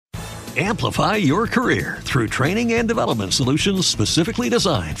Amplify your career through training and development solutions specifically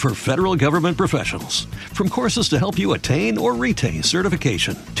designed for federal government professionals. From courses to help you attain or retain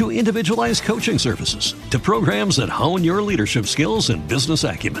certification, to individualized coaching services, to programs that hone your leadership skills and business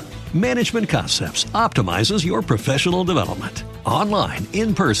acumen, Management Concepts optimizes your professional development. Online,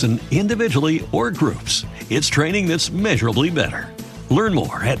 in person, individually, or groups, it's training that's measurably better. Learn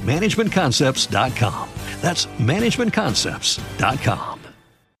more at managementconcepts.com. That's managementconcepts.com.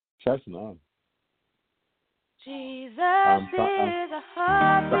 Chestnut on. Jesus is a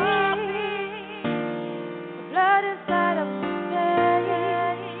heartbeat, the blood inside of my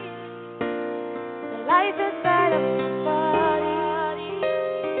veins, the life inside of my body,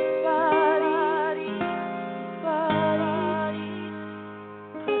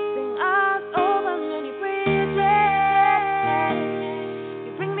 crossing us over many bridges.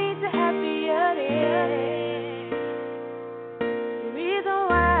 You bring me to happier days. The reason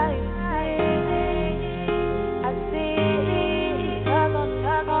why.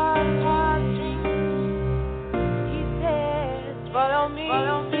 Follow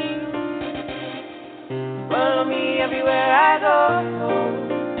me everywhere I go.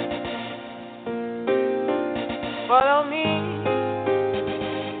 Follow me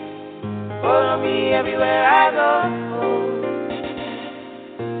everywhere I go.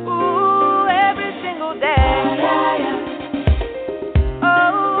 Ooh, every single day.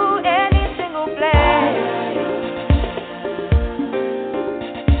 Oh, any single place.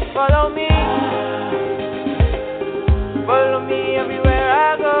 Follow me everywhere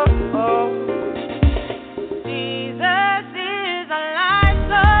I go. Oh.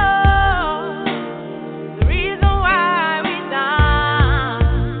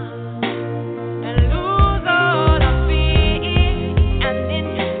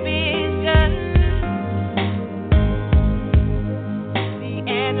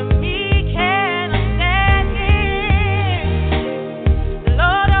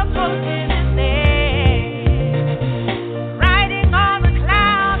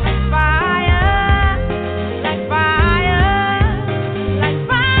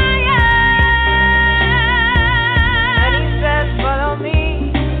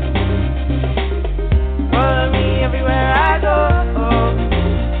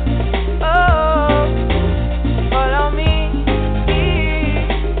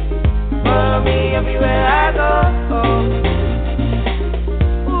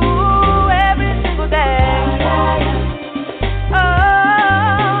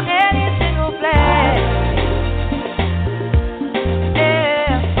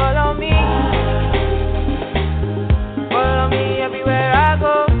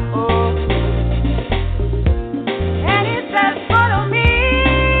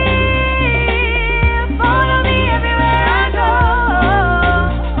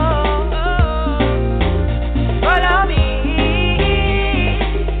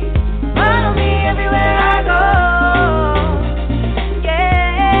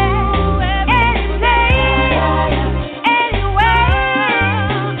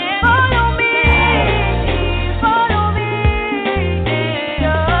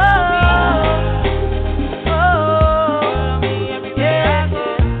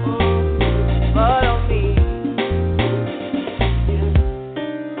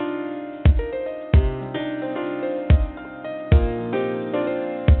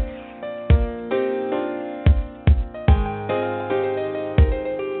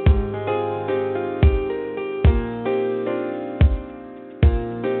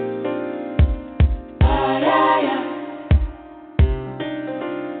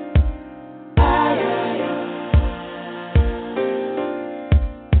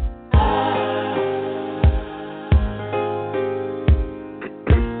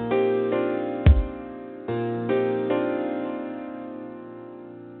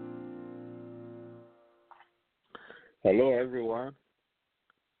 Hello, everyone.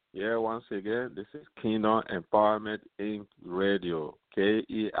 Here once again, this is Kingdom Empowerment Inc. Radio,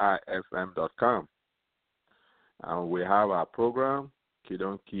 KEIFM.com. And we have our program,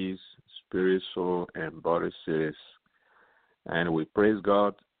 Kingdom Keys, Spirit, Soul, and Body Series. And we praise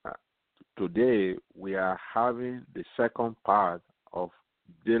God. Today, we are having the second part of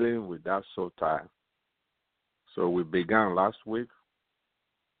dealing with that soul tie. So we began last week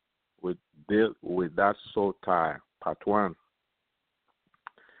with deal with that soul tie, part 1.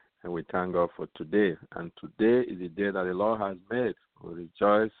 And we thank God for today. And today is the day that the Lord has made. We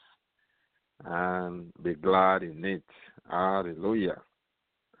rejoice and be glad in it. Hallelujah.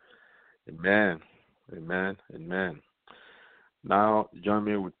 Amen. Amen. Amen. Now, join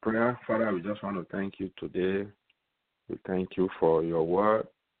me with prayer. Father, we just want to thank you today. We thank you for your word.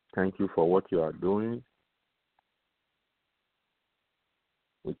 Thank you for what you are doing.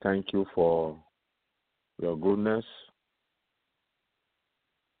 We thank you for your goodness.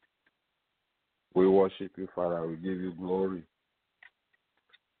 We worship you, Father. We give you glory.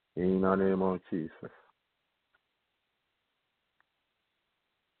 In the name of Jesus.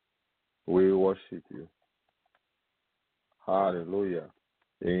 We worship you. Hallelujah.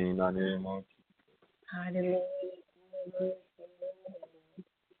 In the name of Hallelujah.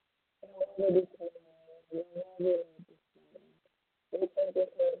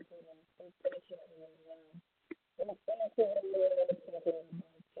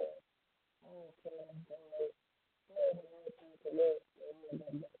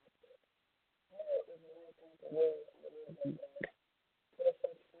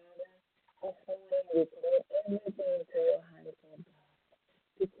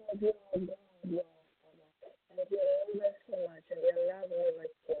 Because you are God, Lord, and you love us so much, and your love never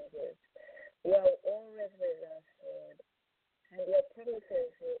changes. You are always with us, Lord. And your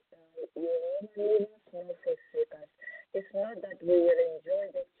promises, you never leave us nor forsake us. It's not that we will enjoy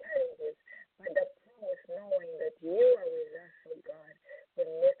the challenges, but the promise knowing that you are with us, oh God,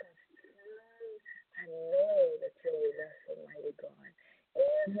 will make us strong and know that you're with us, Almighty God.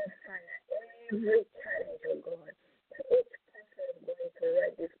 Every fire, every challenge, oh God, that each person is going through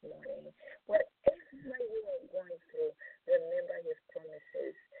right this morning, whatever you are going through, remember his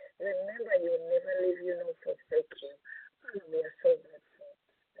promises. Remember, you will never leave you nor forsake you. Father, we are so grateful.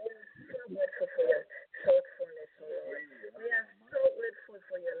 We are so grateful for your thoughtfulness, oh Lord. We are so grateful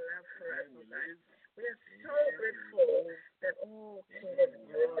for your love for us, oh God. We are so grateful that, oh, King of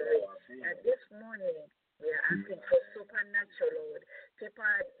glory, that this morning we are asking for supernatural, Lord. People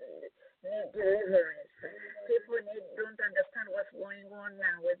need deliverance. People don't understand what's going on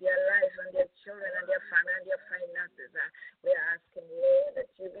now with their lives and their children and their family and their finances. We are asking, Lord, that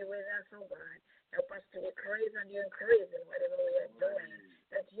you be with us, oh God. Help us to decrease and you increase in whatever we are doing.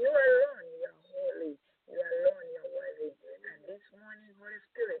 That you alone, you are holy. You alone, you are worthy. And this morning, Holy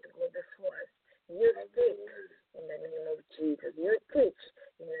Spirit, go before us. You speak in the name of Jesus. You teach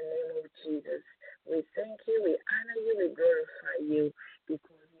in the name of Jesus. We thank you, we honor you, we glorify you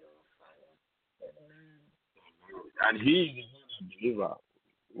because you are Father. Amen. And he is the believer.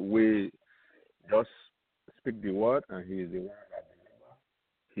 We just speak the word, and he is the one that delivers.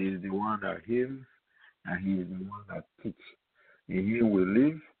 He is the one that heals, and he is the one that teaches. In him we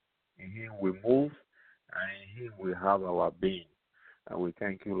live, in him we move, and in him we have our being. And we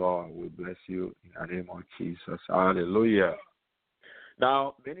thank you, Lord. We bless you in the name of Jesus. Hallelujah.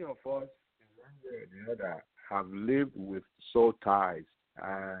 Now, many of us, in one way or the other, have lived with soul ties.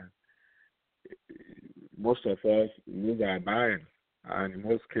 And most of us lose our mind. And in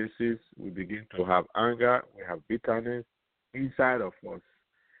most cases, we begin to have anger, we have bitterness inside of us.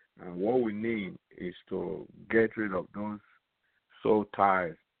 And what we need is to get rid of those soul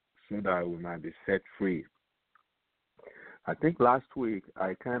ties so that we might be set free. I think last week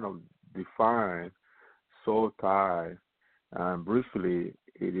I kind of defined soul ties, and briefly,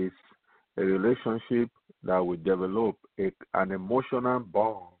 it is a relationship that we develop an emotional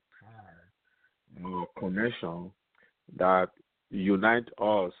bond or connection that unite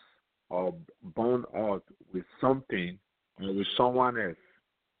us or bond us with something or with someone else.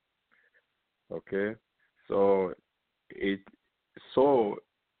 Okay, so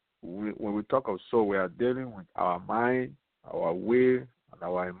when we talk of soul, we are dealing with our mind, our will, and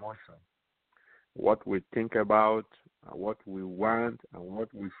our emotion. What we think about, and what we want, and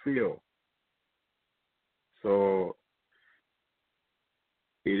what we feel. So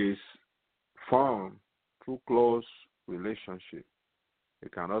it is formed through close relationship.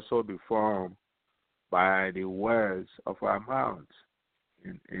 It can also be formed by the words of our mouths,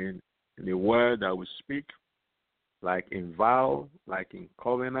 in the word that we speak, like in vow, like in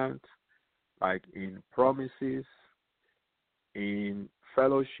covenant, like in promises, in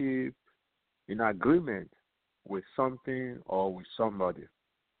fellowship, in agreement with something or with somebody.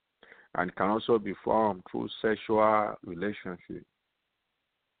 And can also be formed through sexual relationship.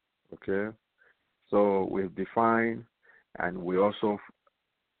 Okay? So we've defined and we also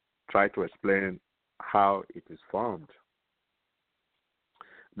try to explain how it is formed.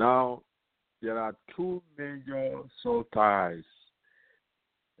 Now, there are two major soul ties.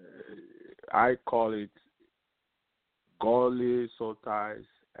 I call it godly soul ties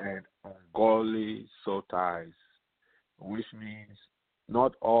and ungodly soul ties, which means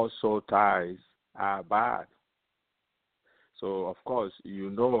not all soul ties are bad. So, of course,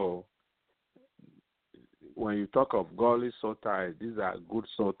 when you talk of godly soul ties, these are good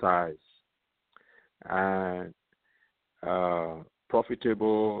soul ties. And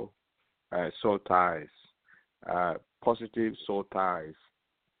profitable soul ties, positive soul ties.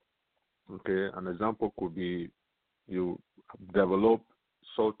 Okay, an example could be you develop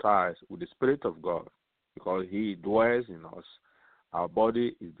soul ties with the Spirit of God because He dwells in us. Our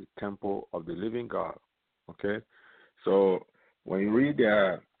body is the temple of the living God. Okay, so when you read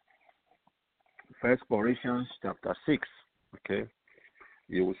 1 Corinthians chapter 6, okay,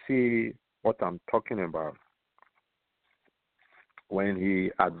 you will see what I'm talking about when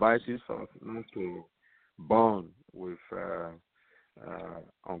he advises us not to bond with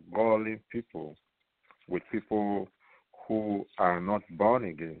ungodly people, with people who are not born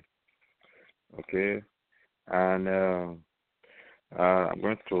again. Okay, and I'm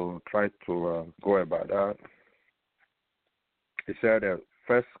going to try to go about that. He said,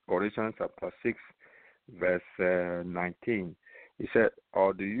 1 Corinthians chapter 6, verse 19. He said,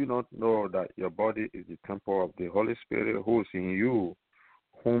 or do you not know that your body is the temple of the Holy Spirit who is in you,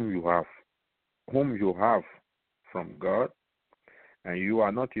 whom you have from God, and you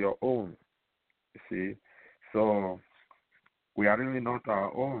are not your own? You see, so we are really not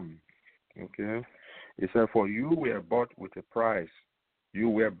our own. Okay, he said, for you were bought with a price. You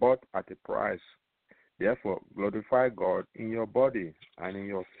were bought at a price. Therefore, glorify God in your body and in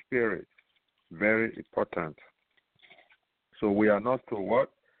your spirit. Very important. So we are not to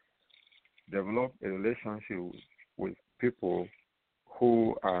what? Develop a relationship with people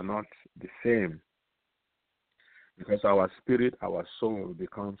who are not the same. Because our spirit, our soul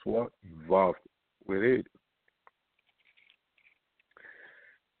becomes what? Involved with it.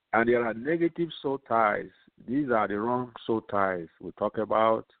 And there are negative soul ties. These are the wrong soul ties we talk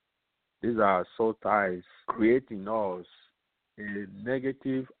about. These are soul ties creating us a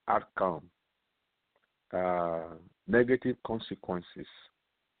negative outcome, negative consequences,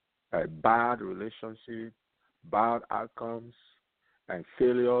 a bad relationship, bad outcomes, and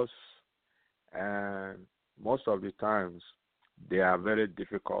failures. And most of the times, they are very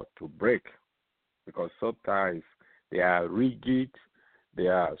difficult to break because soul ties, they are rigid, they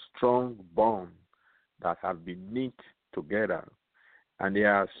are strong bonds that have been knit together. And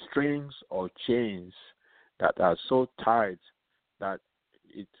there are strings or chains that are so tight that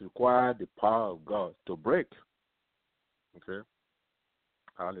it requires the power of God to break. Okay?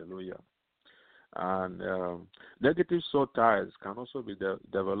 Hallelujah. And negative soul ties can also be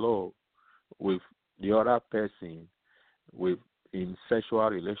developed with the other person in sexual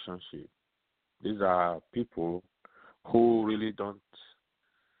relationship. These are people who really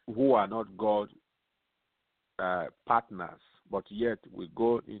who are not God partners, but yet we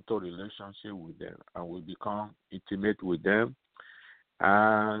go into relationship with them and we become intimate with them,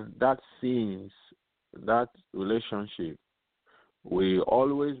 and that relationship will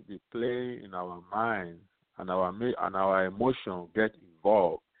always be playing in our mind, and our emotion get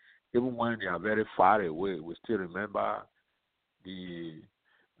involved. Even when they are very far away, we still remember the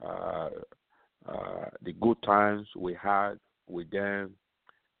good times we had with them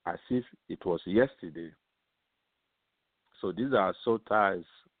as if it was yesterday. So these are soul ties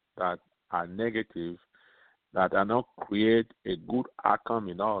that are negative, that are not create a good outcome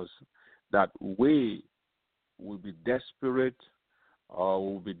in us, that we will be desperate or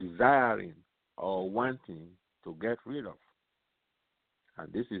will be desiring or wanting to get rid of.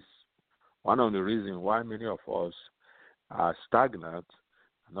 And this is one of the reasons why many of us are stagnant,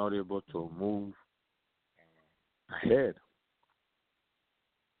 not able to move ahead.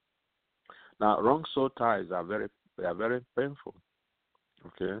 Now, wrong soul ties are very painful.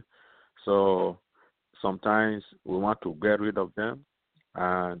 Okay, so sometimes we want to get rid of them,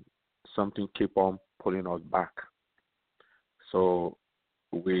 and something keep on pulling us back. So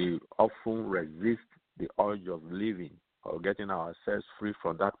we often resist the urge of leaving or getting ourselves free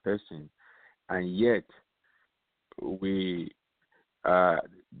from that person, and yet we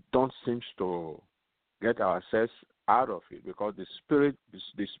don't seem to get ourselves out of it because the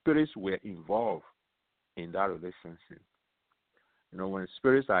spirits were involved in that relationship. You know, when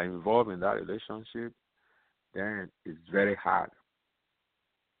spirits are involved in that relationship, then it's very hard.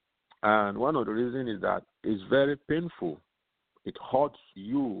 And one of the reasons is that it's very painful. It hurts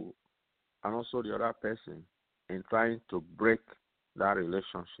you and also the other person in trying to break that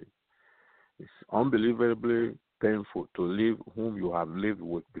relationship. It's unbelievably painful to leave whom you have lived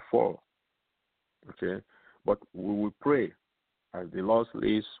with before. Okay? But we will pray. As the Lord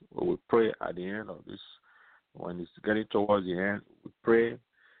leads, we will pray at the end of this. When it's getting towards the end, we pray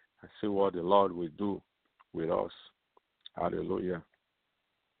and see what the Lord will do with us. Hallelujah.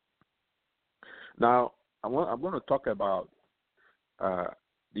 Now, I'm going to talk about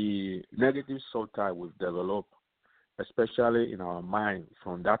the negative soul tie we've developed especially in our mind,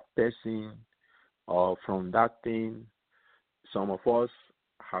 from that person or from that thing. Some of us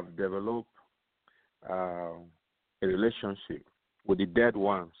have developed a relationship with the dead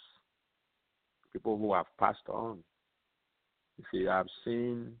ones, people who have passed on. You see, I've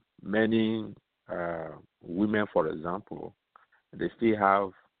seen many women, for example, they still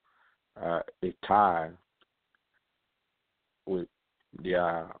have a tie with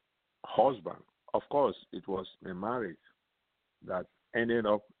their husband. Of course, it was a marriage that ended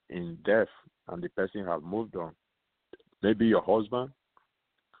up in death and the person have moved on. Maybe your husband,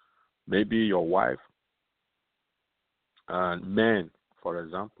 maybe your wife, and men, for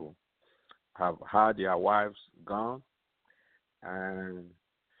example, have had their wives gone, and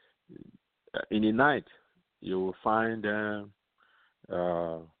in the night you will find them,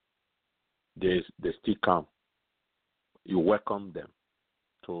 they still come. You welcome them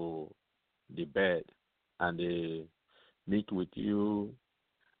to the bed, and they meet with you.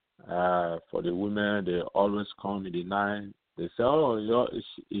 For the women, they always come in the night. They say, "Oh,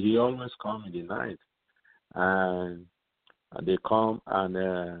 he always come in the night," and they come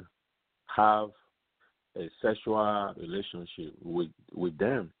and have a sexual relationship with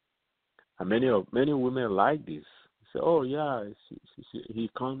them. And many women like this. Say, "Oh yeah, he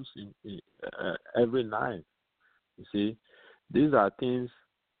comes in every night." You see, these are things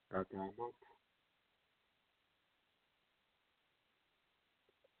that are not.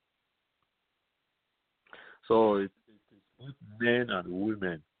 So it is both men and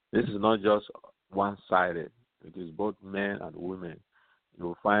women. This is not just one-sided. It is both men and women.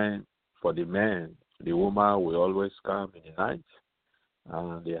 You'll find for the men, the woman will always come in the night,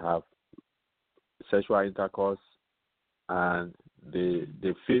 and they have sexual intercourse, and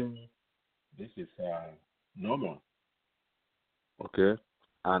they feel this is normal. Okay,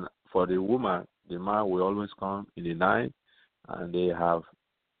 and for the woman, the man will always come in the night, and they have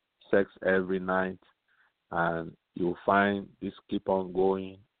sex every night, and you'll find this keep on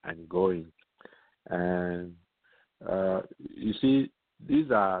going and going. And you see,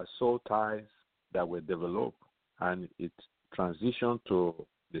 these are soul ties that were developed, and it transitioned to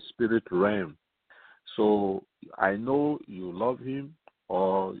the spirit realm. So I know you love him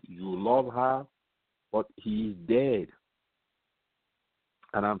or you love her, but he is dead.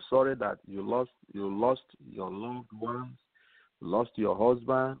 And I'm sorry that you lost your loved ones, lost your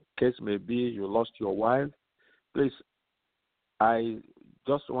husband. Case may be you lost your wife. Please, I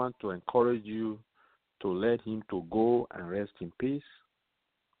just want to encourage you to let him to go and rest in peace.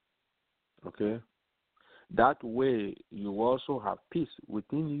 Okay? That way you also have peace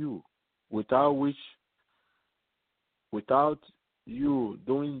within you, without you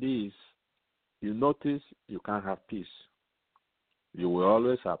doing this, you notice you can't have peace. You will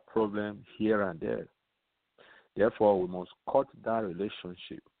always have problems here and there. Therefore, we must cut that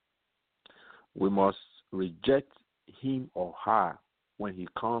relationship. We must reject him or her when he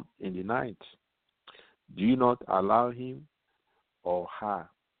comes in the night. Do not allow him or her.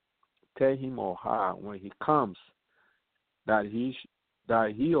 Tell him or her when he comes that he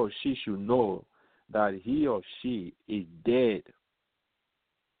or she should know that he or she is dead,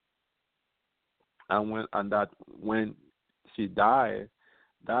 and that when she died,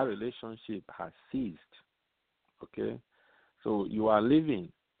 that relationship has ceased. Okay, so you are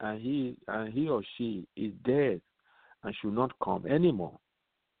living, and he or she is dead, and should not come anymore.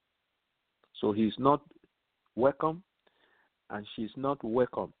 So he's not welcome, and she's not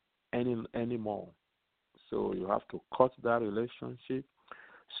welcome anymore. So you have to cut that relationship,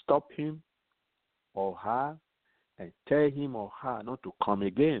 stop him or her, and tell him or her not to come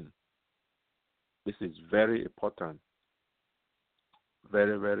again. This is very important.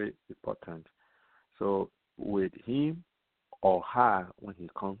 Very, very important. So with him or her, when he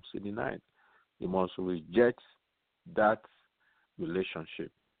comes in the night, you must reject that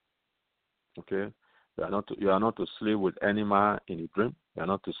relationship. Okay? You are not to sleep with any man in the dream. You are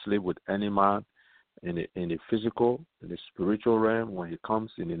not to sleep with any man in the physical, in the spiritual realm when he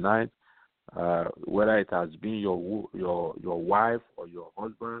comes in the night. Whether it has been your wife or your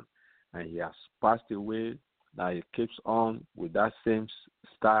husband, and he has passed away, now he keeps on with that same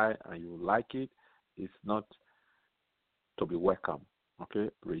style, and you like it, it's not to be welcome. Okay?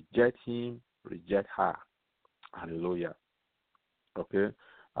 Reject him, reject her. Hallelujah. Okay?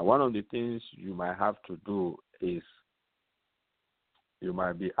 And one of the things you might have to do is, you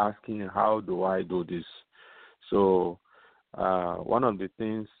might be asking, how do I do this? So one of the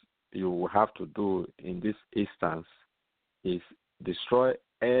things you will have to do in this instance is destroy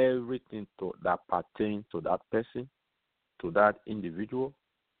everything that pertains to that person, to that individual.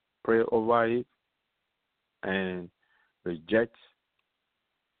 Pray over it, and reject,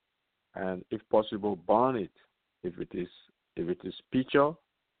 and if possible, burn it. If it is picture,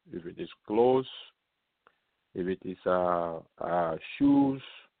 if it is clothes, if it is shoes,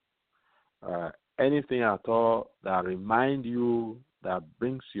 anything at all that remind you, that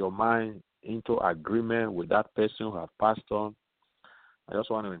brings your mind into agreement with that person who has passed on, I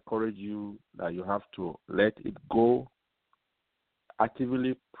just want to encourage you that you have to let it go,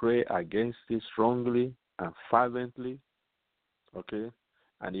 actively pray against it strongly and fervently, okay?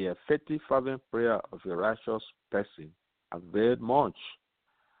 And the effective fervent prayer of a righteous person availed much.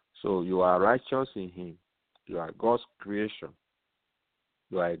 So you are righteous in him. You are God's creation.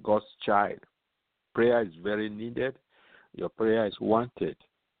 You are God's child. Prayer is very needed. Your prayer is wanted.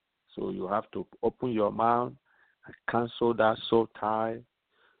 So you have to open your mouth and cancel that soul tie.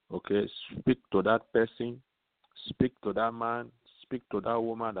 Okay, speak to that person. Speak to that man. Speak to that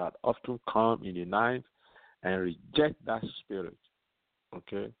woman that often come in the night and reject that spirit.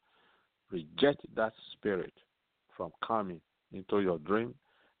 Okay, reject that spirit from coming into your dream,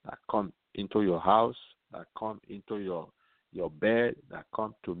 that come into your house, that come into your bed, that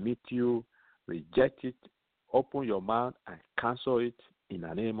come to meet you. Reject it. Open your mouth and cancel it in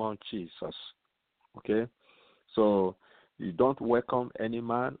the name of Jesus. Okay, so you don't welcome any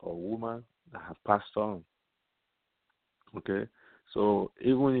man or woman that have passed on. Okay, so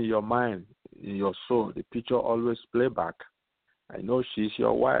even in your mind, in your soul, the picture always play back. I know she's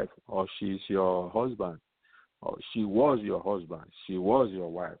your wife, or she's your husband, or she was your husband, she was your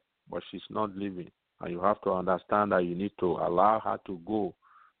wife, but she's not living. And you have to understand that you need to allow her to go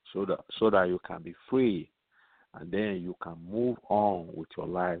so that you can be free, and then you can move on with your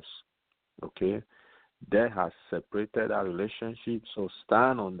lives. Okay? Death has separated that relationship, so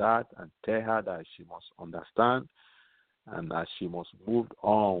stand on that and tell her that she must understand and that she must move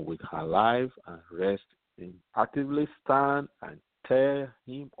on with her life and rest. Actively stand and tell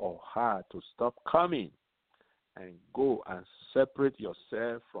him or her to stop coming and go and separate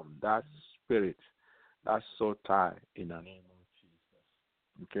yourself from that spirit, that soul tie in the name of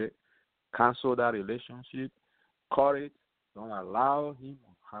Jesus. Okay? Cancel that relationship, cut it, don't allow him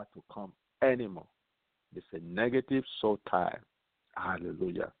or her to come anymore. It's a negative soul tie.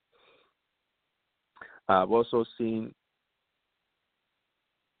 Hallelujah. I've also seen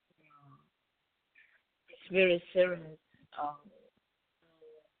It's very serious.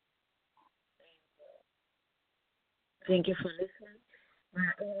 Thank you for listening.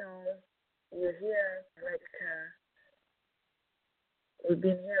 You hear, like, we've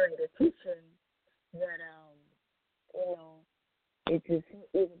been hearing the teaching that, it is so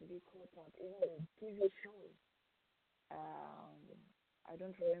easy to be caught up. Even the TV shows, I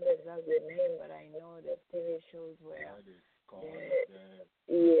don't remember exactly the name, but I know the TV shows where,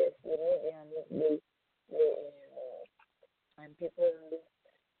 yes, the media and people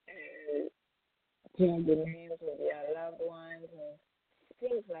change the names of their loved ones and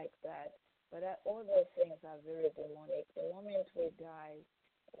things like that. But all those things are very demonic. The moment we die,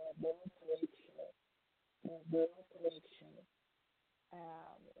 there's no connection. There's no connection.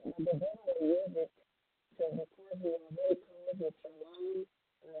 The devil will use it. So because you are very close with your mom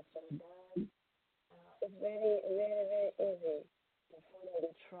or with your dad, it's very, very, very easy to fall in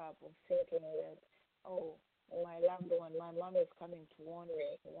the trap of thinking that, oh, my loved one, my mom is coming to warn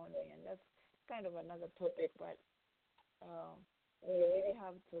me, and that's kind of another topic, but we really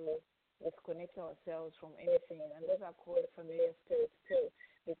have to disconnect ourselves from anything, and those are called familiar spirits too,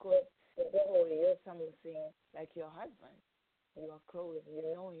 because the devil will use something like your husband. You are close, you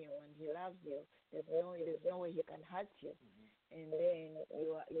know him, and he loves you. There's no way he can hurt you, and then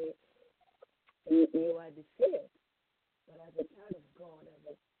you are deceived. But as a child of God,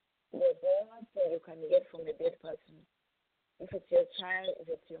 there's nothing you can get from a dead person. If it's your child,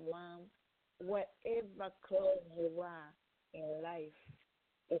 if it's your mom, whatever close you are in life,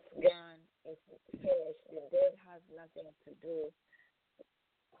 it's gone, it's finished. The dead has nothing to do.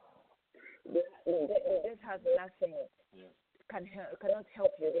 The dead has nothing. Yeah. Cannot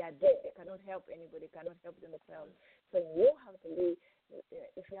help you. They are dead. They cannot help anybody. Cannot help themselves. So you have to be.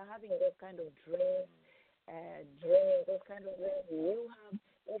 If you're having those kind of dreams, those kind of dreams, you have.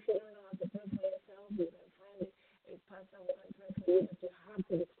 If you don't know how to pray for yourself, you can find a pastor who can pray for you. But you have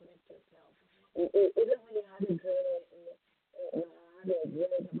to disconnect yourself. Even when you had a dream,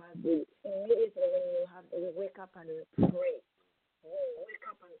 about the immediately when you wake up and you pray. You wake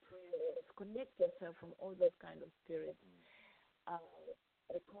up and pray and you disconnect yourself from all those kind of spirits.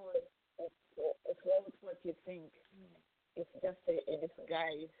 Because it's not what you think. It's just a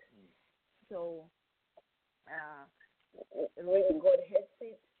disguise. So, really, God hates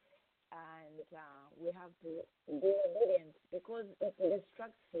it, and we have to Be obedient because it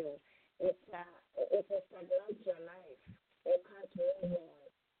distracts you. It stagnates your life. You can't move on.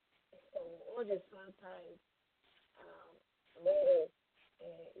 So all this sometimes really,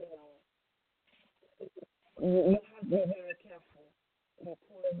 you know, you have to be very careful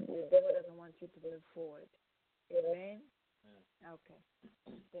because the devil doesn't want you to move forward. Amen. Okay.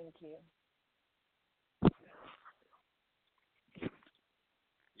 Thank you.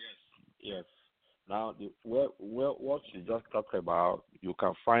 Yes. Now, what you just talked about, you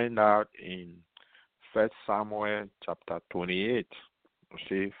can find out in First Samuel chapter 28. You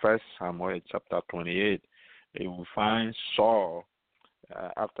see, First Samuel chapter 28. You will find Saul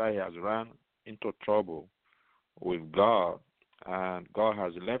after he has run into trouble with God, and God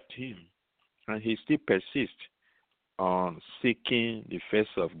has left him, and he still persists on seeking the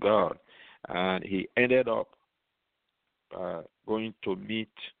face of God, and he ended up going to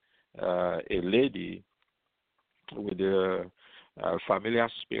meet a lady with a familiar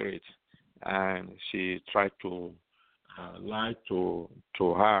spirit, and she tried to lie to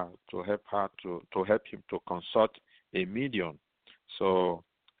her to help him to consult a medium. So,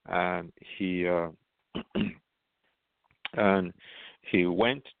 and he and he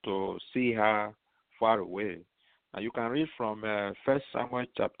went to see her far away. And you can read from First Samuel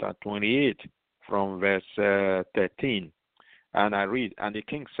chapter 28 from verse 13. And I read, and the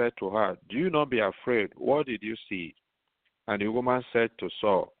king said to her, "Do you not be afraid? What did you see?" And the woman said to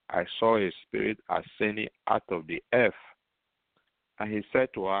Saul, "I saw a spirit ascending out of the earth." And he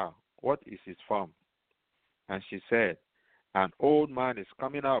said to her, "What is his form?" And she said, "An old man is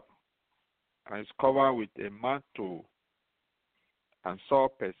coming up, and is covered with a mantle." And Saul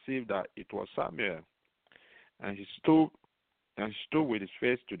perceived that it was Samuel. And he stood with his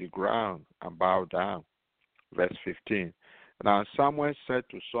face to the ground and bowed down. Verse 15. Now Samuel said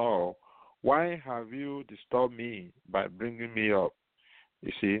to Saul, "Why have you disturbed me by bringing me up?"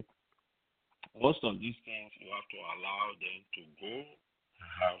 You see, most of these things you have to allow them to go and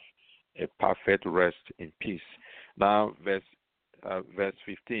have a perfect rest in peace. Now, verse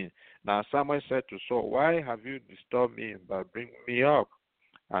 15. Now Samuel said to Saul, "Why have you disturbed me by bringing me up?"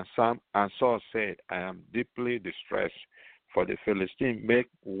 And Saul said, "I am deeply distressed, for the Philistines make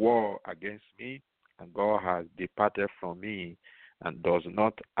war against me, and God has departed from me and does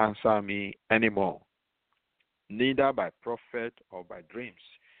not answer me anymore, neither by prophet or by dreams.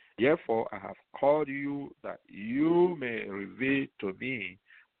 Therefore I have called you that you may reveal to me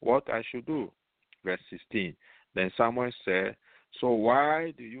what I should do." Verse 16. Then Samuel said, "So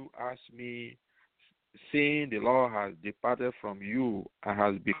why do you ask me, seeing the Lord has departed from you and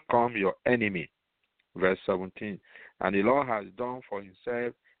has become your enemy?" Verse 17. And the Lord has done for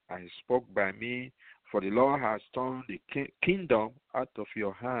himself, and he spoke by me, for the Lord has torn the kingdom out of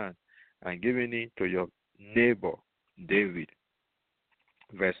your hand and given it to your neighbor David.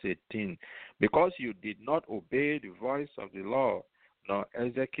 Verse 18. Because you did not obey the voice of the Lord, nor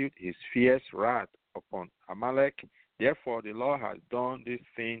execute his fierce wrath upon Amalek, therefore the Lord has done this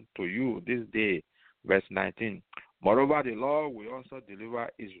thing to you this day. Verse 19. Moreover, the Lord will also deliver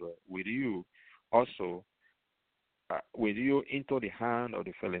Israel with you into the hand of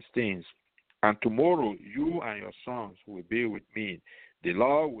the Philistines. And tomorrow you and your sons will be with me. The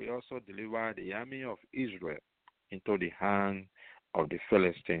Lord will also deliver the army of Israel into the hand of the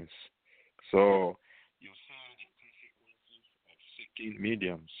Philistines. So you see the consequences of seeking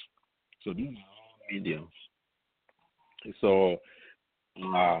mediums. So these are all mediums. So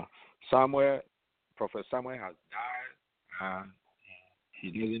Prophet Samuel has died, and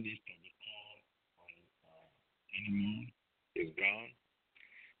he doesn't need to be called anymore. He's gone.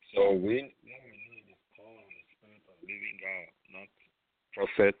 So when we need is called on the Spirit of living God, not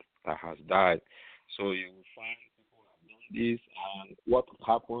prophet that has died. So you will find people have done this, and what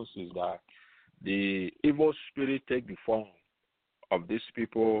happens is that the evil spirit take the form of these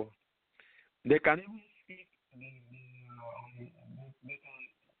people. They can even speak. They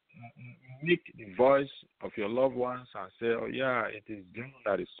can make the voice of your loved ones and say, "Oh yeah, it is John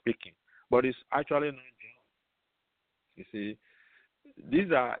that is speaking," but it's actually not John. You see,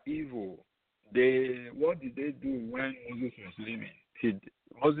 these are evil. What did they do when Moses was living?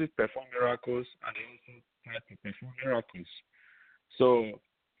 Moses performed miracles, and they also tried to perform miracles. So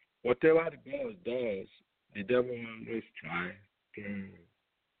whatever the God does, the devil always tries to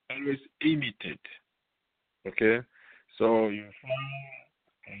always imitate. Okay, so you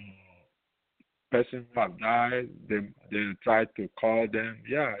find person who have died, they try to call them.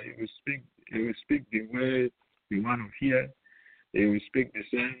 Yeah, he will speak the way we want to hear. He will speak the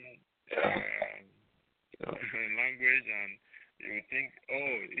same language, and you will think,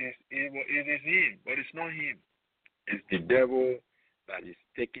 "Oh, it is him," but it's not him. It's the devil that is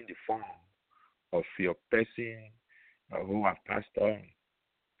taking the form of your person who have passed on.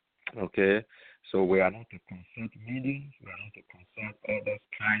 Okay? So we are not to consult meetings, we are not to consult all those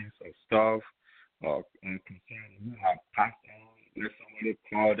kinds of stuff or concern who have passed on. Let somebody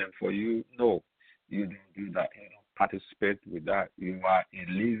call them for you. No, you don't do that. You don't participate with that. You are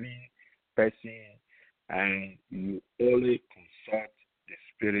a living person and you only consult the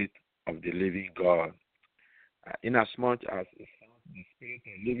Spirit of the living God. Inasmuch as the Spirit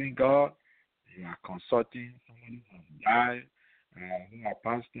of the living God, you are consulting somebody who has died, who are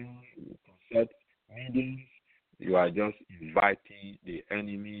passed on, you consult meetings, you are just inviting the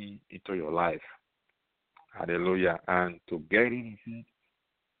enemy into your life. Hallelujah. And to get rid of it,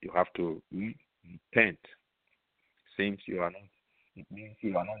 you have to repent. Since you are not, it means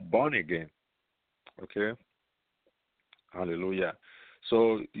you are not born again. Okay? Hallelujah.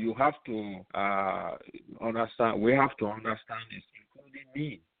 So you have to understand, we have to understand this, including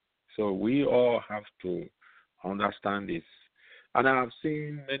me. So we all have to understand this. And I've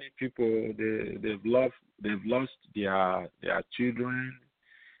seen many people, they've lost their children,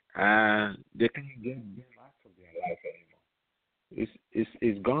 and they can't get them out of their life anymore.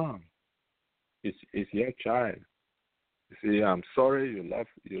 It's gone. It's your child. You see, I'm sorry you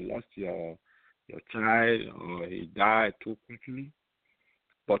lost your child, or he died too quickly,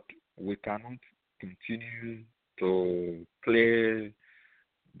 but we cannot continue to play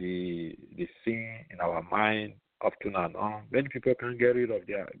the sin in our mind up to now and on. Many people can't get rid of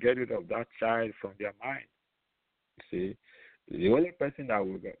that child from their mind. You see, the only person that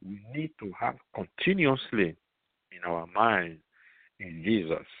we need to have continuously in our mind is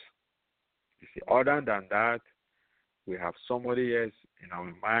Jesus. You see, other than that, we have somebody else in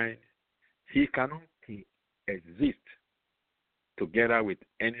our mind. He cannot exist together with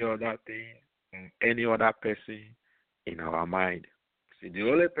any other thing and any other person in our mind. See, the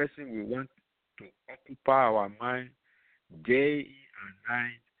only person we want to occupy our mind day in and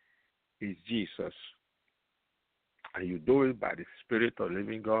night is Jesus. And you do it by the Spirit of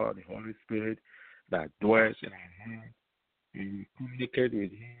living God, the Holy Spirit that dwells in our heart. We communicate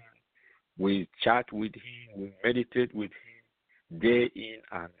with Him. We chat with Him. We meditate with Him day in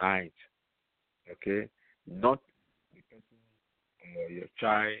and night. Okay? Not the person or your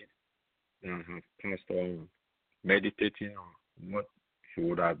child that have passed on, meditating on what he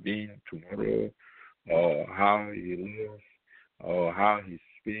would have been tomorrow, or how he lives, or how he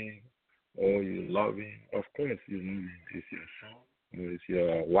speaks, or you love him. Of course, you love him. It's your son, or it's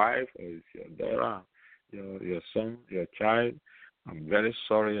your wife, or it's your daughter, your son, your child. I'm very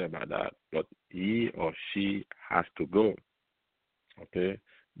sorry about that, but he or she has to go. Okay?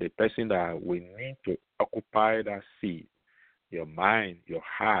 The person that we need to occupy that seat, your mind, your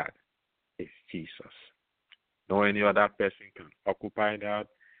heart, is Jesus. No any other person can occupy that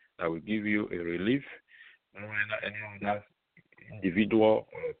will give you a relief. No any other individual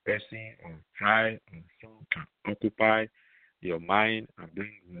or person or child or son can occupy your mind and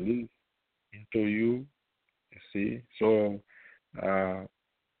bring relief into you. You see? So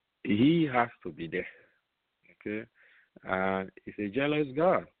he has to be there. Okay? And he's a jealous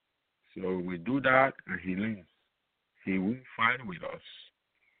God. So we do that and he leaves. He won't fight with us.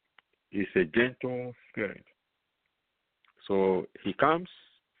 He's a gentle spirit. So he comes,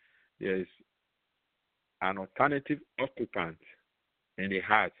 there is an alternative occupant in the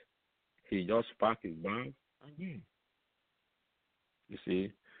heart. He just packs his bag and leaves. You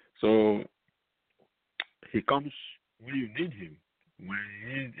see? So he comes when you need him,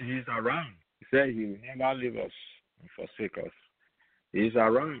 when he's around. He said he will never leave us and forsake us. He's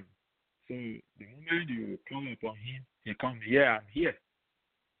around. So the moment you call upon him, he comes, here, I'm here.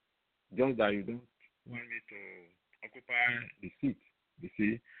 Just that you don't want me to occupy the seat, you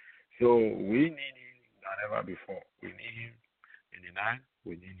see. So we need him than ever before. We need him in the night,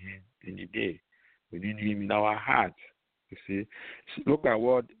 we need him in the day. We need him in our heart, you see. Look at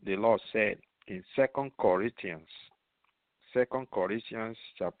what the Lord said in 2 Corinthians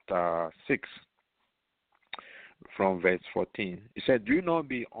chapter 6, from verse 14. He said, do not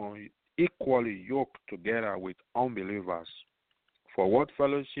be unequally yoked together with unbelievers. For what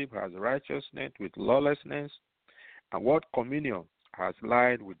fellowship has righteousness with lawlessness? And what communion has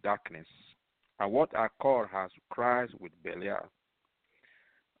light with darkness? And what accord has Christ with Belial?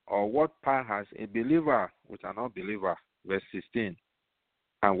 Or what part has a believer with an unbeliever? Verse 16.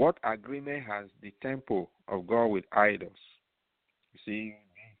 And what agreement has the temple of God with idols? You see,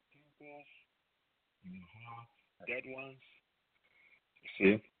 temples, you have dead ones.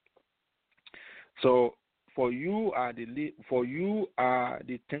 You see? So for you are the temple of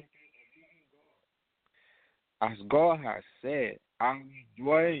living as God has said, I will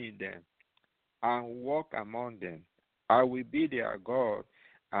dwell in them and walk among them. I will be their God,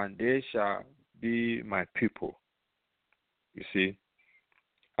 and they shall be my people. You see?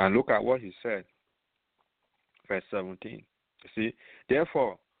 And look at what he said, verse 17. You see?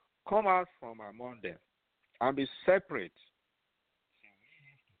 Therefore, come out from among them and be separate.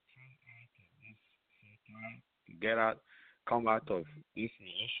 Get out, come out of this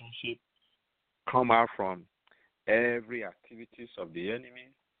relationship, come out from every activities of the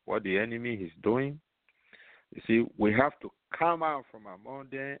enemy, what the enemy is doing. You see, we have to come out from among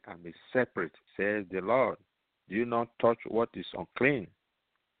them and be separate, says the Lord. Do not touch what is unclean.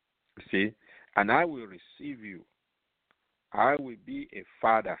 You see, and I will receive you. I will be a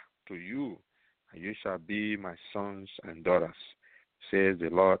father to you, and you shall be my sons and daughters, says the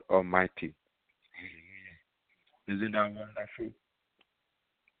Lord Almighty. Isn't that wonderful?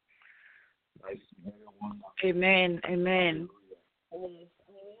 That's very wonderful. Amen. Amen. Yes,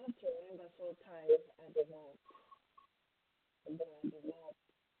 we have to remember sometimes at the moment, something that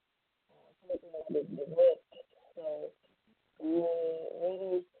is developed. So we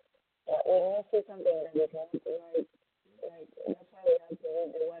really, when we see something that is not right, that's why we have to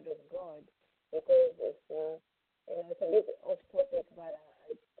read the Word of God, because it's it's a bit off topic, but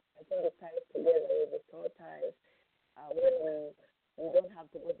I think it ties together with the soul ties. When we don't have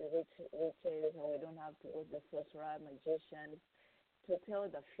to go to witches, or we don't have to go to the sorcerer, magicians, to tell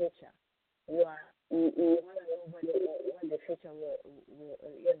the future. You want to know what the future will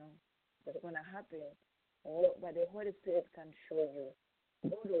is going to happen. But the Holy Spirit can show you.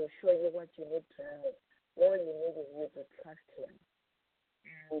 God will show you what you need to know. All you need is you to trust Him.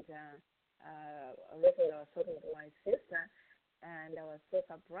 And recently I was talking to my sister, and I was so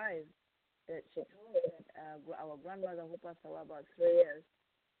surprised that she told me that our grandmother, who passed away about 3 years,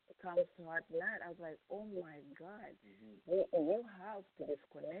 comes to her at night. I was like, oh my God, you have to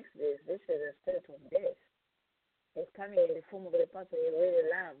disconnect this. This is a state of death. It's coming in the form of the person you really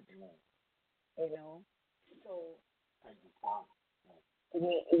loved. So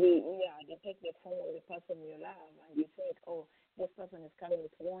they take the form of the person you love, and you think, oh, this person is coming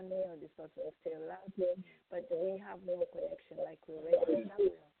to warn me, or this person is still loves me, but we have no connection, like we read in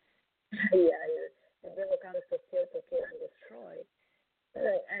Samuel. The devil comes to steal, to kill, and destroy.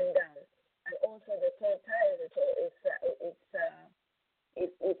 And also the third time,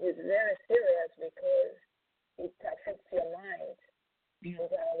 it is very serious because it affects your mind. And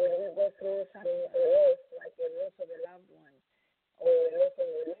when we go through some loss, like a loss of a loved one or a loss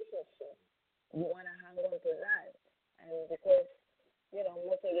of a relationship, you want to hang on to that. And because,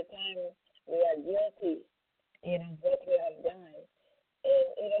 most of the time we are guilty, what we have done.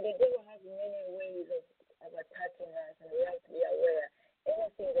 And, the devil has many ways of attacking us, and we have to be aware.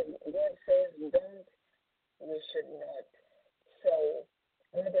 Anything that God says don't, we should not. So,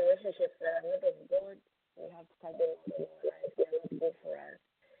 any relationships that are not of God, we have to cut them out of our lives. They are not good for us.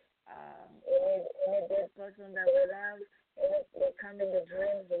 Any dead person that we love, they come in the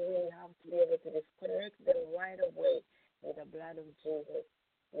dreams, we have to be able to disconnect them right away with the blood of Jesus.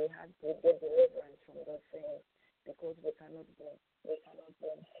 We have to get deliverance from those things, because we cannot go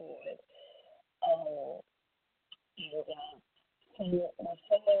forward. And the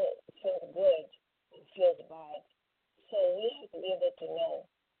soul feels good, it feels bad. So we have to be able to know,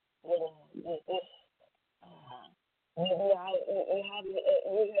 this. Maybe you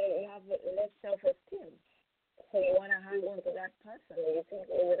have less self-esteem. So you want to hang on to that person. You think,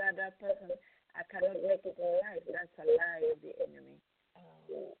 without that person, I cannot make it in life. That's a lie of the enemy.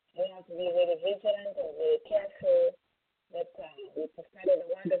 You have to be very vigilant and very careful that to study the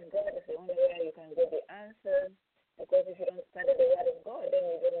Word of God is the only way you can get the answers. Because if you don't study the Word of God, then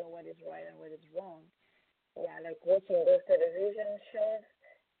you don't know what is right and what is wrong. Yeah, like watching those television shows,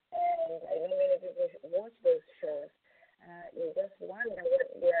 and I know many people watch those shows. You just wonder what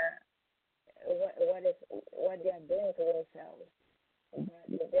they are doing to themselves. But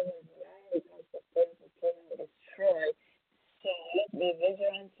the devil is lying, because the spirit of kill and destroy. So let's be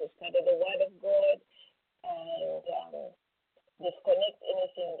vigilant to study the Word of God and disconnect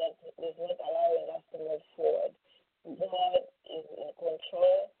anything that is not allowing us to move forward. God is in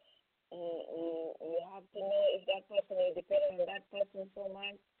control. You have to know, if that person is depending on that person so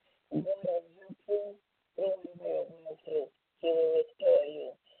much, God will help you through whatever you're going through. He will restore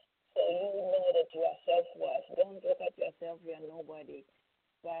you. So you know that you are self-worth. Don't look at yourself, you are nobody.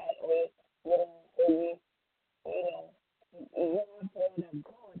 But you have to know that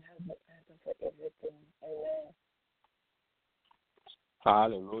God has the answer for everything. Amen.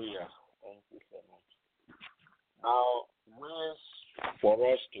 Hallelujah. Thank you so much. Now, ways for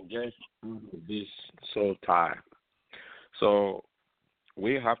us to get through this so tired. So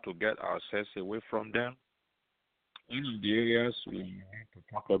we have to get ourselves away from them. One of the areas we need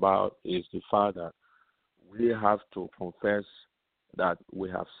to talk about is the fact that we have to confess that we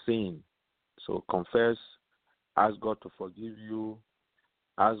have sinned. So confess, ask God to forgive you,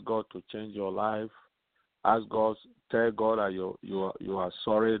 ask God to change your life, ask God, tell God that you are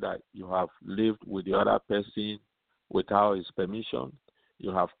sorry that you have lived with the other person without his permission.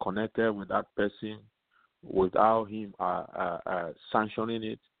 You have connected with that person without him sanctioning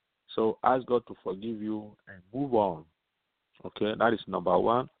it. So ask God to forgive you and move on. Okay, that is number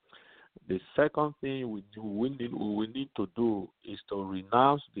one. The second thing we need to do is to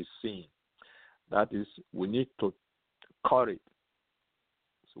renounce the sin. That is, we need to cut it.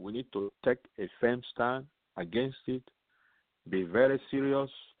 So we need to take a firm stand against it, be very serious,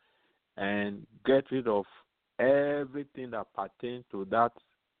 and get rid of everything that pertains to that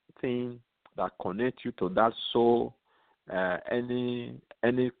thing that connects you to that soul, any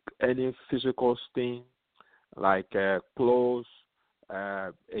physical thing like clothes,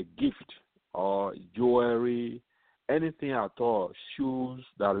 a gift or jewelry, anything at all, shoes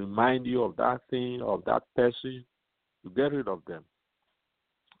that remind you of that thing, of that person, you get rid of them.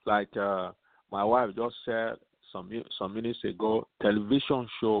 Like my wife just said some minutes ago, television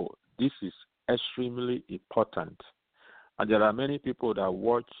show, this is extremely important. And there are many people that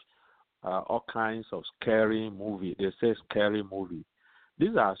watch all kinds of scary movies. They say scary movie.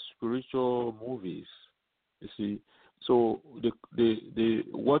 These are spiritual movies, you see. So the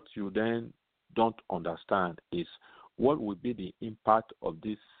what you then don't understand is what will be the impact of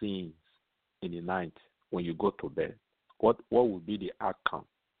these scenes in the night when you go to bed. What will be the outcome,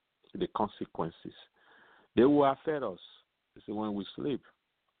 the consequences? They will affect us, you see, when we sleep.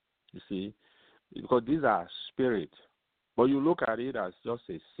 You see, because these are spirit. But you look at it as just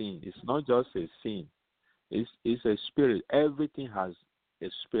a sin. It's not just a sin. It's a spirit. Everything has a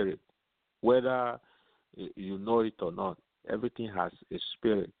spirit, whether you know it or not. Everything has a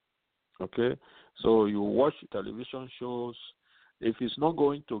spirit. Okay? So you watch television shows. If it's not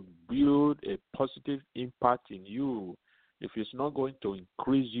going to build a positive impact in you, if it's not going to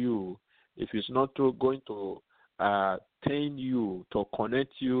increase you, if it's not going to tame you, to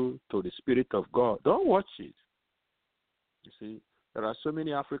connect you to the Spirit of God, don't watch it. You see, there are so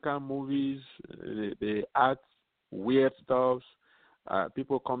many African movies. They add weird stuff.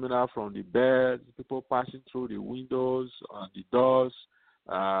 People coming out from the bed, people passing through the windows, the doors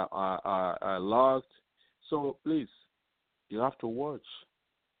are locked. So please, you have to watch.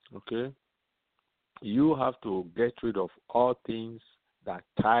 Okay, you have to get rid of all things that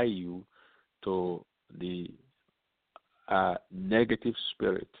tie you to the negative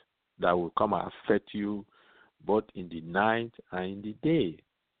spirit that will come and affect you both in the night and in the day.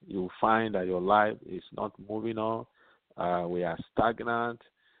 You'll find that your life is not moving on. We are stagnant,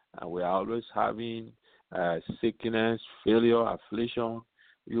 and we are always having sickness, failure, affliction.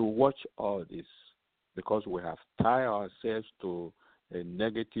 You watch all this because we have tied ourselves to a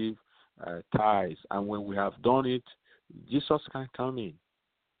negative ties. And when we have done it, Jesus can come in.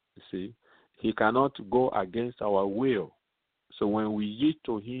 You see, he cannot go against our will. So when we yield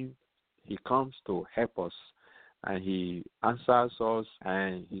to him, he comes to help us, and he answers us,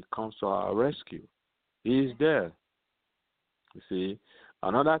 and he comes to our rescue. He is there. You see,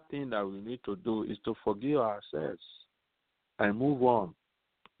 another thing that we need to do is to forgive ourselves and move on.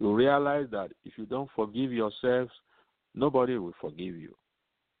 You realize that if you don't forgive yourself, nobody will forgive you.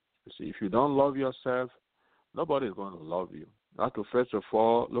 You see, if you don't love yourself, nobody is going to love you. You have to first of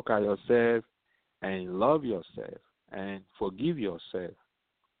all look at yourself and love yourself and forgive yourself.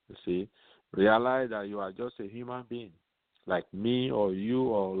 You see, realize that you are just a human being, like me or you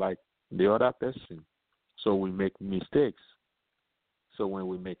or like the other person. So we make mistakes. So when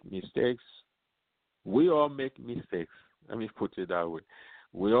we make mistakes, we all make mistakes. Let me put it that way.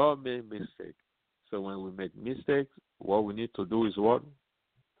 We all make mistakes. So when we make mistakes, what we need to do is what?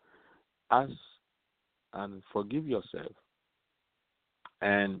 Ask and forgive yourself.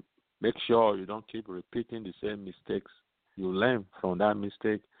 And make sure you don't keep repeating the same mistakes. You learn from that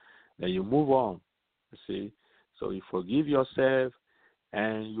mistake, then you move on. You see? So you forgive yourself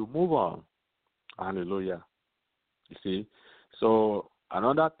and you move on. Hallelujah. You see? So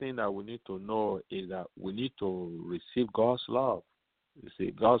another thing that we need to know is that we need to receive God's love. You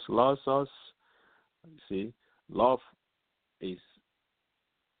see, God loves us. You see, love is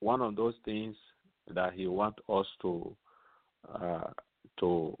one of those things that he wants us to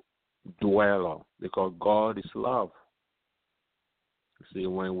dwell on, because God is love. You see,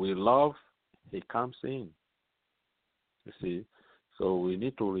 when we love, he comes in. You see, So we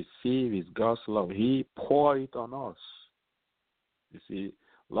need to receive His God's love. He poured it on us. You see,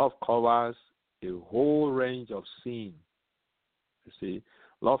 love covers a whole range of sin. You see,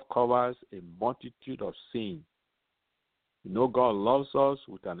 love covers a multitude of sin. You know, God loves us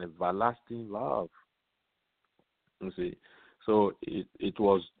with an everlasting love. You see, so it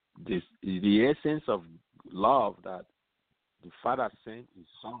was the essence of love that the Father sent His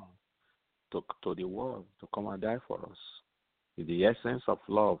Son to the world to come and die for us. It's the essence of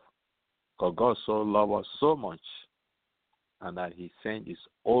love. Because God so loved us so much, and that He sent His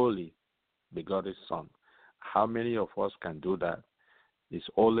only begotten Son. How many of us can do that? His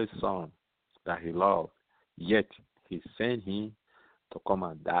only Son that He loved, yet He sent Him to come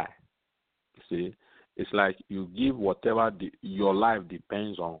and die. You see, it's like you give whatever your life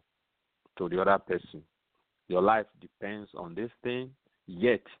depends on to the other person. Your life depends on this thing,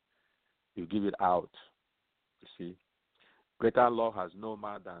 yet you give it out. You see, greater love has no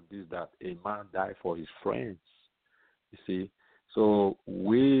man than this, that a man die for his friends. You see, so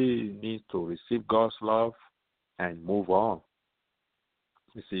we need to receive God's love and move on.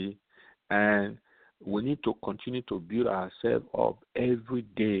 You see, and we need to continue to build ourselves up every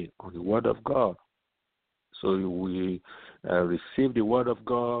day on the Word of God. So we receive the Word of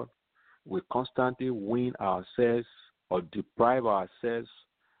God. We constantly win ourselves or deprive ourselves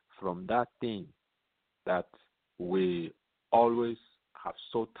from that thing that we always have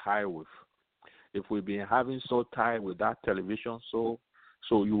so tied with. If we've been having so tied with that television, so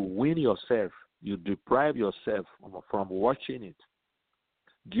you win yourself, you deprive yourself from watching it.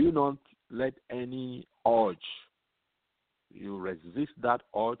 Do not let any urge, you resist that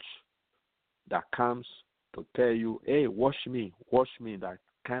urge that comes to tell you, hey, watch me, that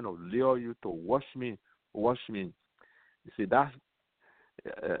kind of lure you to watch me. You see, that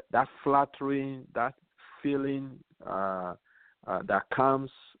flattering, that feeling that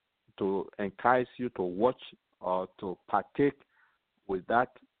comes to entice you to watch or to partake with that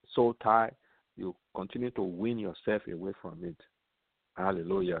soul tie, you continue to win yourself away from it.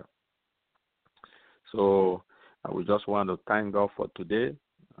 Hallelujah. So we just want to thank God for today.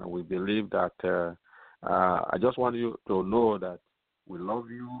 We believe that I just want you to know that we love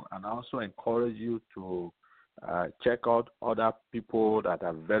you, and also encourage you to check out other people that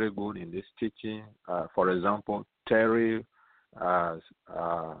are very good in this teaching. For example, Terry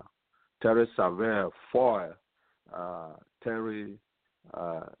Savelle Foyle. Terry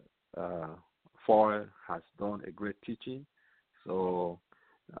Foyle has done a great teaching, so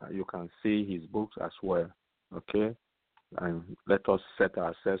you can see his books as well. Okay, and let us set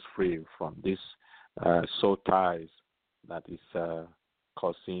ourselves free from this soul ties that is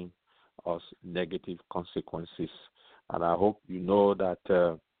causing us negative consequences. And I hope you know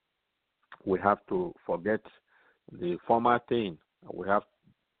that we have to forget the former thing. We have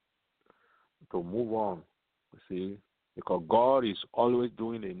to move on, see, because God is always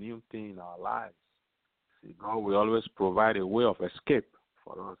doing a new thing in our lives. See, God will always provide a way of escape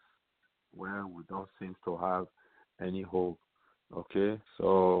for us where we don't seem to have any hope. Okay,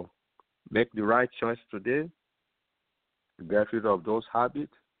 so make the right choice today. Get rid of those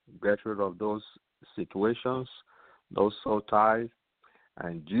habits, get rid of those situations, those soul ties,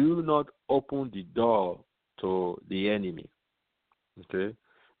 and do not open the door to the enemy. Okay?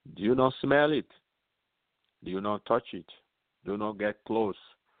 Do not smell it. Do not touch it. Do not get close.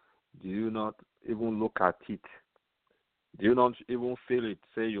 Do not even look at it. Do not even feel it.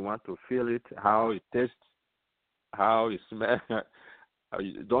 Say you want to feel it, how it tastes, how it smells.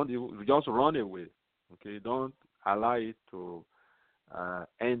 Don't even, just run away. Okay? Don't allow it to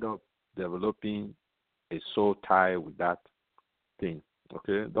end up developing a soul tie with that thing.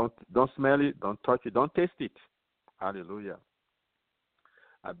 Okay, don't smell it, don't touch it, don't taste it. Hallelujah.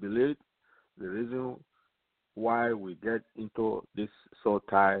 I believe the reason why we get into this soul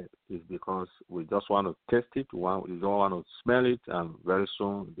tie is because we just want to taste it, we don't want to smell it, and very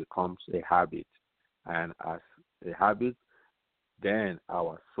soon it becomes a habit. And as a habit, then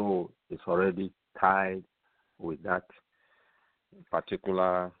our soul is already tied with that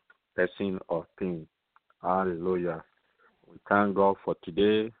particular person or thing. Hallelujah. We thank God for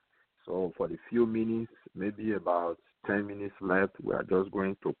today. So for the few minutes, maybe about 10 minutes left, we are just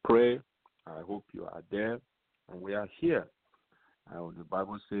going to pray. I hope you are there. And we are here. And the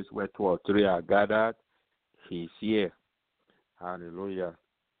Bible says where two or three are gathered, He is here. Hallelujah.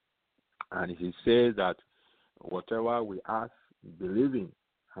 And He says that whatever we ask, believe in,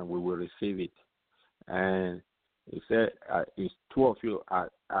 and we will receive it. And He said, if two of you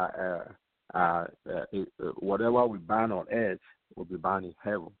whatever we ban on earth will be banned in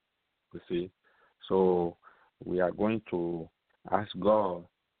heaven. You see, so we are going to ask God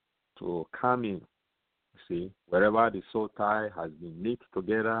to come in. See, wherever the soul tie has been knit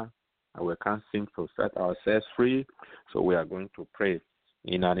together, and we can't seem to set ourselves free, so we are going to pray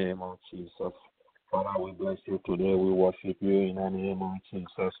in the name of Jesus. Father, we bless you today. We worship you in the name of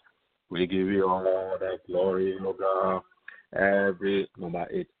Jesus. We give you all the glory, Lord God. Every number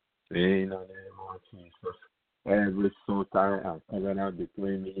 8, in the name of Jesus. Every soul tie and covenant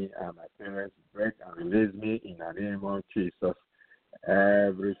between me and my parents, break and release me in the name of Jesus.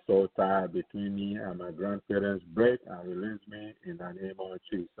 Every soul tie between me and my grandparents, break and release me in the name of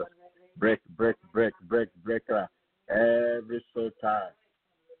Jesus. Break. Every soul tie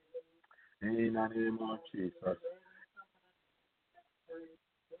in the name of Jesus.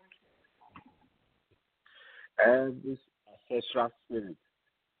 Every ancestral spirit,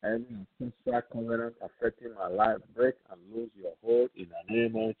 any ancestral covenant affecting my life, break and lose your hold in the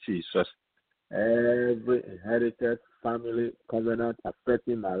name of Jesus. Every inherited family covenant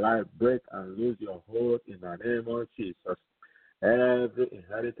affecting my life, break and lose your hold in the name of Jesus. Every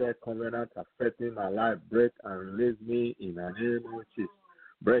inherited covenant affecting my life, break and release me in the name of Jesus.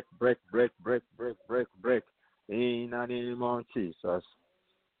 Break. In the name of Jesus.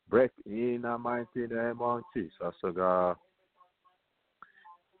 Break in the mighty name of Jesus, oh God.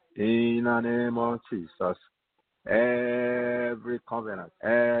 In the name of Jesus. Every covenant,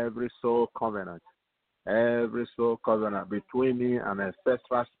 every soul covenant between me and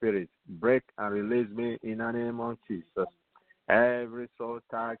ancestral spirit, break and release me in the name of Jesus. Every soul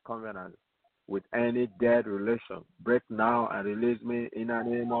tie covenant with any dead relation, break now and release me in the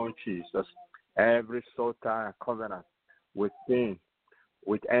name of Jesus. Every soul tie covenant with sin,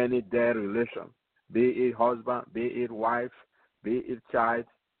 with any dead relation, be it husband, be it wife, be it child,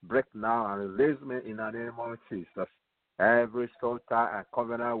 break now and release me in the name of Jesus. Every soul tie and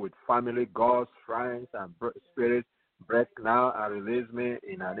covenant with family, gods, friends, and spirits, break now and release me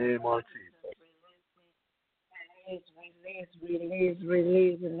in the name of Jesus. Release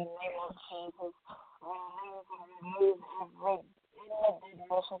in the name of Jesus. Release every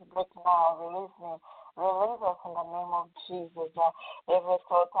emotions break now. Release me. Release us in the name of Jesus. Every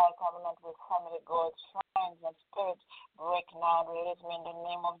soul tie covenant with family, God, shrines, and spirits, break now and release me in the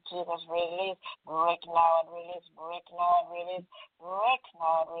name of Jesus. Release, break now and release, break now and release, break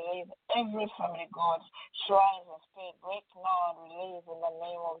now and release. Every family, God, shrines, and spirits, break now and release in the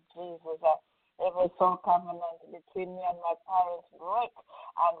name of Jesus. Every soul covenant between me and my parents, break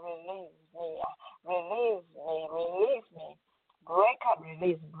and release me. Release me, release me. Break and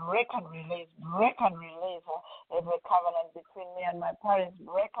release, break and release, break and release. Every covenant between me and my parents,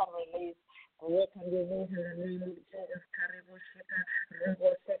 break and release. Break and release in the name of Jesus.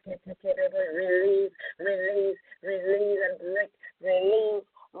 Release, release, release and break, release,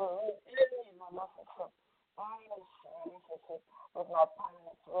 release in my relationship. With my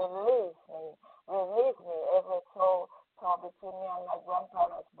parents, release me, every soul between me and my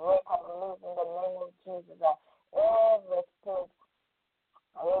grandparents, break and release in the name of Jesus. Every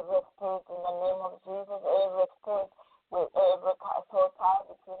spirit in the name of Jesus, every spirit with every soul tie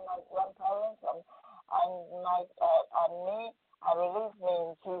between my grandparents and me, I release me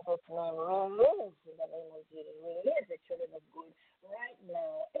in Jesus' name. Release in the name of Jesus. Release the children of God right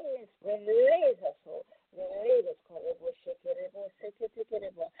now. Release us all. Release us.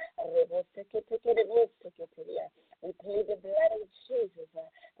 We plead the blood of Jesus.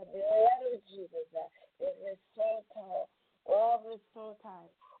 The blood of Jesus. Every soul tie. Every soul tie.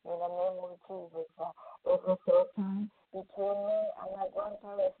 In the name of Jesus. Every soul tie between me and my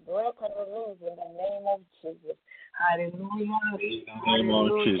grandparents, break and release in the name of Jesus. Hallelujah. In the name of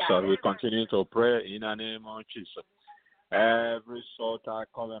Jesus, we continue to pray in the name of Jesus. Every soul tie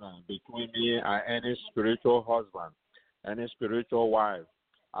covenant between me and any spiritual husband, any spiritual wife,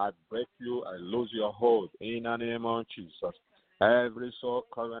 I break you, I lose your hold in the name of Jesus. Every soul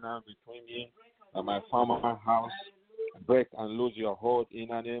covenant between me and my family house, break and lose your hold in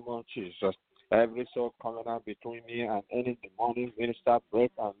the name of Jesus. Every soul covenant between me and any demonic minister,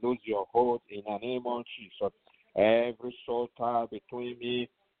 break and lose your hold in the name of Jesus. Every soul tie between me,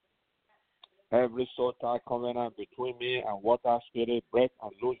 every soul tie covenant between me and water spirit, break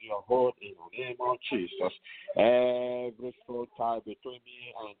and lose your hold in the name of Jesus. Every soul tie between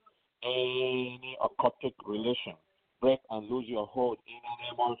me and any occultic relation, break and lose your hold in the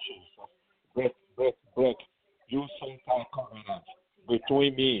name of Jesus. Break. You soul tie covenant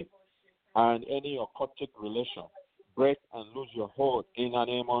between me and any occultic relation, break and lose your hold in the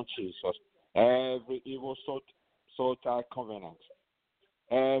name of Jesus. Every evil soul tie covenant,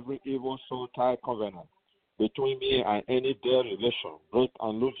 every evil soul tie covenant between me and any dead relation, break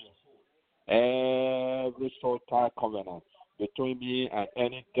and lose your hold. Every soul tie covenant between me and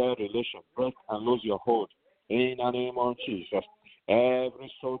any dead relation. Break and lose your hold in the name of Jesus.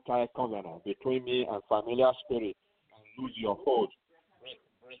 Every soul tie covenant between me and familiar spirit, and lose your hold. Break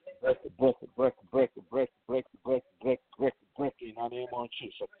in the name of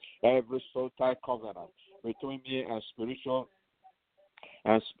Jesus. Every soul tie covenant between me and spiritual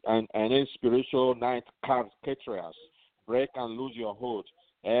and any spiritual night caterers, break and lose your hold.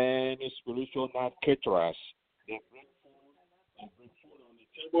 Any spiritual night caterers, they bring food on the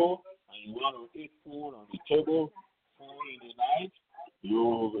table, and you want to eat food on the table, food in the night.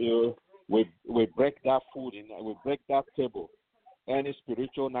 We break that food we break that table. Any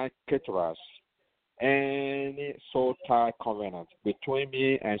spiritual night caterers, any soul tie covenant between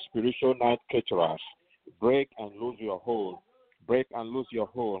me and spiritual night caterers, break and lose your hold. Break and lose your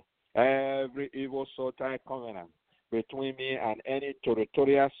hold. Every evil soul tie covenant between me and any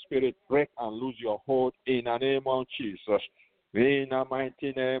territorial spirit, break and lose your hold in the name of Jesus. In the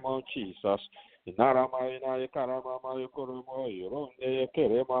mighty name of Jesus.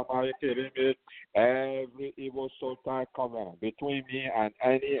 Every evil soul tie covenant between me and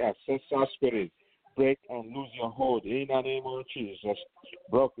any ancestral spirit, break and lose your hold in the name of Jesus.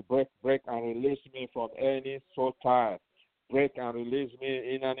 Break and release me from any soul tie. Break and release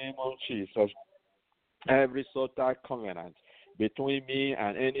me in the name of Jesus. Every soul tie covenant between me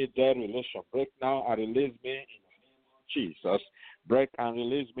and any dead relation, break now and release me in the name of Jesus. Break and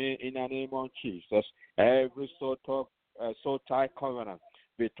release me in the name of Jesus. Every soul tie covenant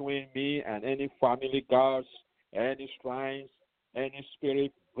between me and any family gods, any shrines, any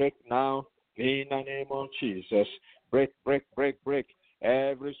spirit, break now in the name of Jesus. Break.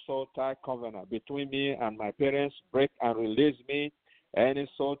 Every soul tie covenant between me and my parents, break and release me. Any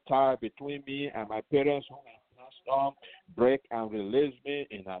soul tie between me and my parents who have passed on, break and release me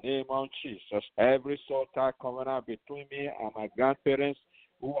in the name of Jesus. Every soul tie covenant between me and my grandparents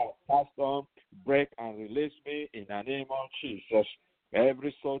who have passed on, break and release me in the name of Jesus.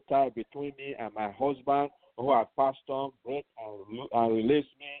 Every soul tie between me and my husband who have passed on, break and release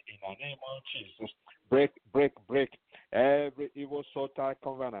me in the name of Jesus. Break. Every evil soul tie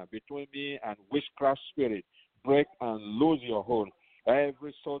covenant between me and witchcraft spirit, break and lose your hold.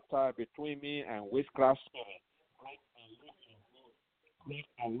 Every soul tie between me and witchcraft spirit, break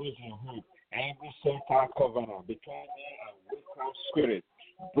and lose your hold. Every soul tie covenant between me and witchcraft spirit,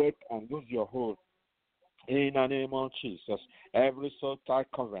 break and lose your hold. In the name of Jesus, every soul tie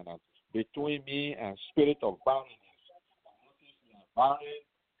covenant between me and spirit of barrenness. Barren,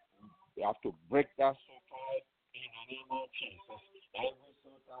 we have to break that soul tie in the name of Jesus. Every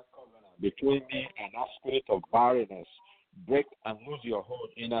soul tie covenant between me and that spirit of barrenness, break and lose your hold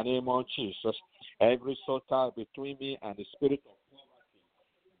in the name of Jesus. Every soul tie between me and the spirit of poverty,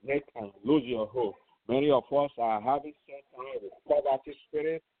 break and lose your hold. Many of us are having soul tie with poverty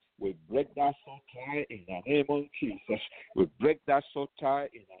spirit. We break that soul tie in the name of Jesus. We break that soul tie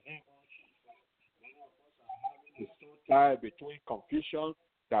in the name of Jesus. Many of us are having a soul tie between confusion,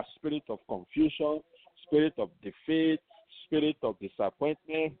 that spirit of confusion, spirit of defeat, spirit of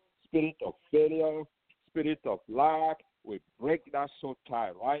disappointment, spirit of failure, spirit of lack. We break that soul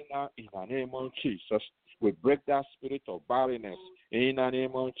tie right now in the name of Jesus. We break that spirit of barrenness in the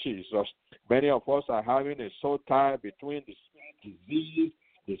name of Jesus. Many of us are having a soul tie between the spirit of disease,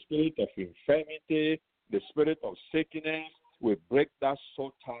 the spirit of infirmity, the spirit of sickness. We break that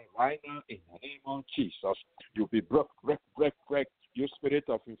soul tie right now in the name of Jesus. You'll be break. You spirit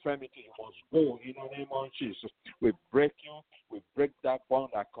of infirmity, you must go in the name of Jesus. We break you. We break that bond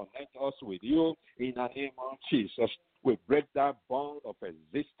that connects us with you in the name of Jesus. We break that bond of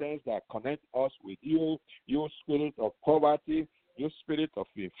existence that connects us with you. You spirit of poverty, you spirit of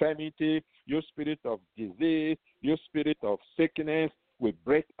infirmity, you spirit of disease, you spirit of sickness. We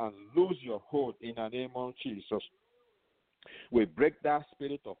break and lose your hold in the name of Jesus. We break that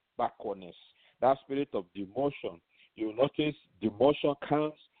spirit of backwardness, that spirit of demotion. You notice demotion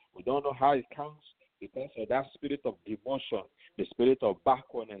counts. We don't know how it counts because of that spirit of demotion, the spirit of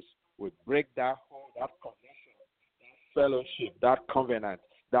backwardness. We break that hold, that connection, that fellowship, that covenant,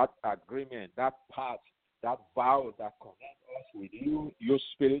 that agreement, that path, that vow that connects us with you, your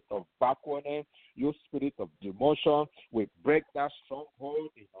spirit of backwardness, your spirit of demotion. We break that stronghold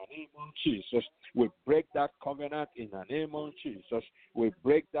in the name of Jesus. We break that covenant in the name of Jesus. We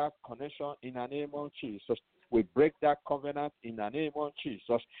break that connection in the name of Jesus. We break that covenant in the name of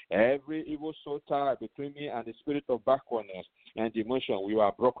Jesus. Every evil soul tie between me and the spirit of backwardness and demotion, you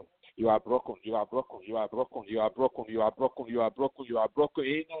are broken. You are broken. You are broken. You are broken. You are broken. You are broken. You are broken. You are broken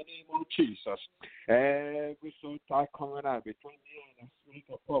in the name of Jesus. Every soul tie covenant between me and the spirit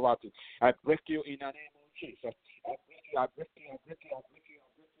of poverty, I break you in the name of Jesus.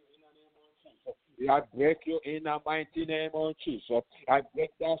 I break you in the mighty name of Jesus. I break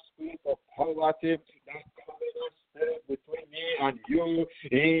that spirit of poverty, that covenant spirit between me and you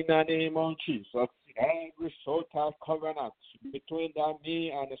in the name of Jesus. Every total covenant between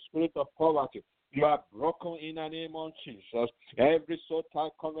me and the spirit of poverty, you are broken in the name of Jesus. Every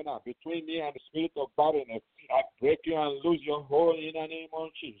total covenant between me and the spirit of barrenness, I break you and lose your hold in the name of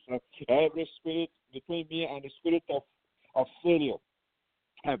Jesus. Every spirit between me and the spirit of failure,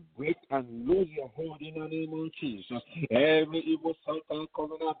 I break and lose your hold in the name of Jesus. Every evil Satan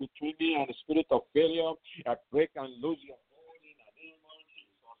covenant between me and the spirit of failure, I break and lose your hold in the name of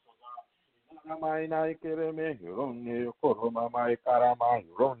Jesus.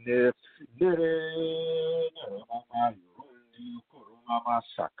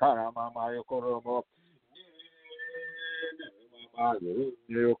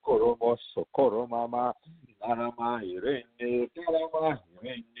 Narama Irene, Tarama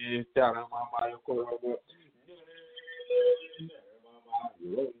Irene, Taramama Yokorobo,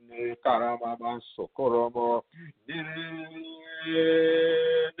 Irene, Karamama Sokoromo, Neremama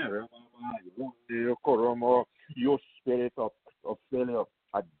Irene, Yokoromo, your spirit of failure,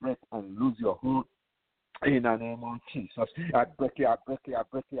 I break and lose your hold. In the name of Jesus, I break you, you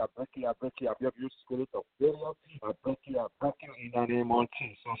spirit of failure, I break you in the name of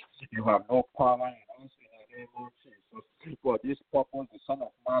Jesus. You have no power in us in the name of Jesus. For this purpose, the Son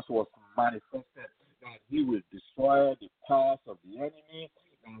of Man was manifested, that he will destroy the powers of the enemy,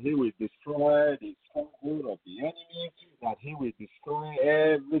 that he will destroy the stronghold of the enemy, that he will destroy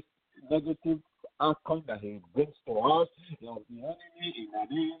every negative outcome that he brings to us, of the enemy in the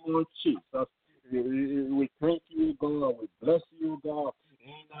name of Jesus. We thank you, God. We bless you, God.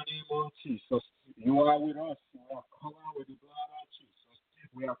 In the name of Jesus. You are with us. We are covered with the blood of Jesus.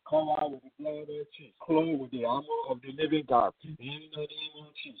 We are covered with the blood of Jesus. Clothed with the armor of the living God. In the name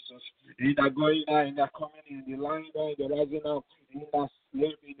of Jesus. In the going out, in the coming, in the lying down, in the rising up, in the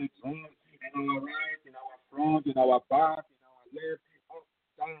sleep, in the dream, in our right, in our front, in our back, in our left, up,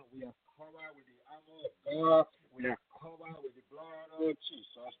 down. We are covered with the armor of God. We are covered with the blood of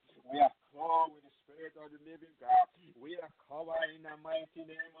Jesus. We are covered with the Spirit of the living God. We are covered in the mighty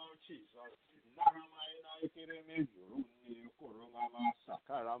name of Jesus.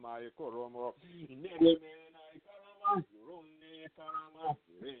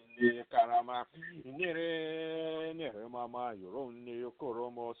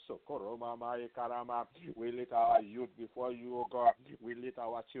 We lift our youth before you, O God. We lift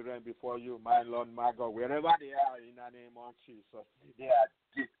our children before you, my Lord, my God. Wherever they are, in the name of Jesus, they are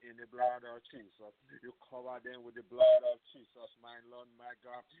deep in the blood of Jesus. You cover them with the blood of Jesus, my Lord, my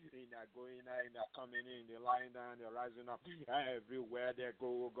God. In their going out, in their coming in, the lying down, the rising up, everywhere they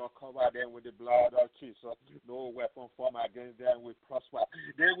go, God, cover them with the blood of Jesus. No weapon formed against them will prosper.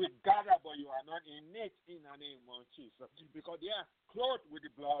 They will gather, but you are not in it, in the name of Jesus, because they are clothed with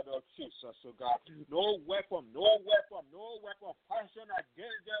the blood of Jesus. So God, no weapon fashioned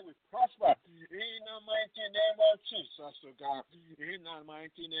against them will prosper. In the mighty name of Jesus, so God. In the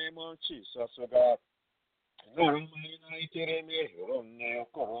mighty name of Jesus, so God. We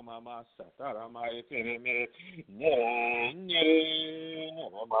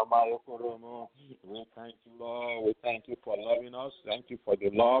thank you, Lord. We thank you for loving us. Thank you for the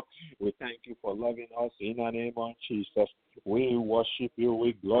love. We thank you for loving us in the name of Jesus. We worship you.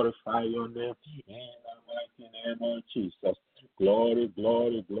 We glorify your name in the mighty name of Jesus. Glory,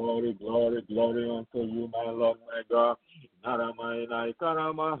 glory, glory, glory, glory unto you, my Lord, my God. Naramaina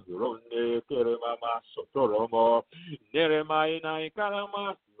Ikarama, Runde, Keremama, Sotoromo, Neremaina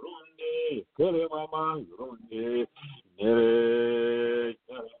Ikarama, Runde, Keremama, Runde, Nere,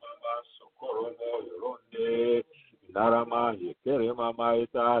 Keremama, Sokoromo, Runde, Narama, Keremama,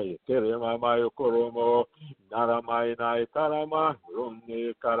 Ita, Keremama, Yokoromo, Naramaina Ikarama,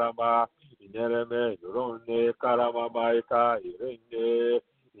 Runde, Karama, Nereme, Runde, Karama, Maika, Irene,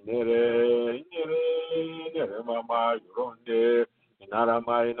 Nere mama yoronde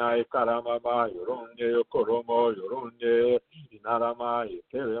inarama ina ikarama yoronde koromo yoronde inarama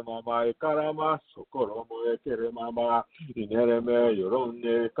ikere mama ikarama sokoromo ikere mama inereme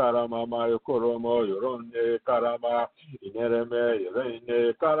yoronde karama mama koromo yoronde karama inereme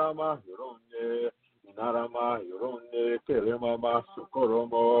yorende karama yoronde inarama yoronde ikere mama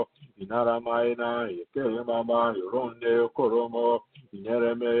sokoromo inarama ina ikere mama yoronde koromo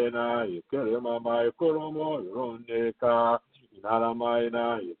Neremena, Keremama, Koromo, Rondeka,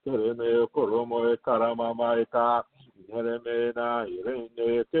 Naramaina, Kereme, Koromo, Karamamaika, Neremena,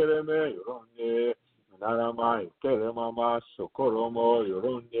 Irene, Kereme, Ronde, Narama, Keremama, Sokoromo,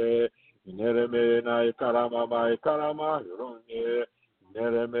 Ronde, Nereme na ikarama ma ikarama yoronye.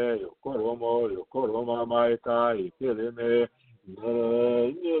 Nereme yokoromo yokoroma ma ika ikeleme.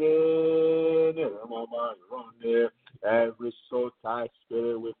 Nerema yoronye. Every soul tie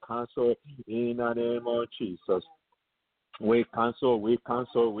spirit we cancel in the name of Jesus. We cancel in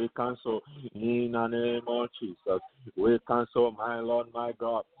the name of Jesus. We cancel, my Lord, my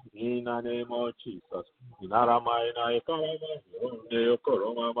God, in the name of Jesus. Inaramaina ikarama yoronde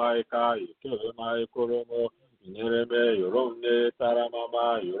koroma maika ikelema ikoromo nereme yoronde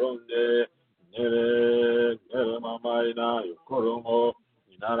taramama yoronde nere mamaina ikoromo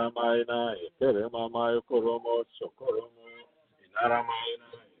inaramaina ikelema ma ikoromo sokoromo inaramaina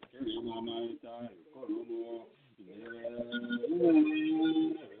ikelema maita ikoromo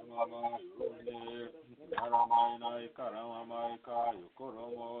Naramaina Karamamaika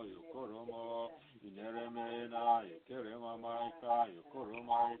Yokoromo Neremena Keremamaika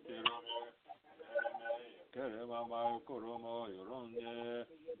Yokoroma Keremama Yokoromo Yoronde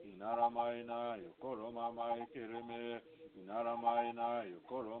Inaramaina Yokoroma Mai Kereme Inaramaina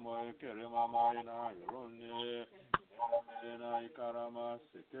Yokoromo Keremamaina Yoronde Neremena Ikarama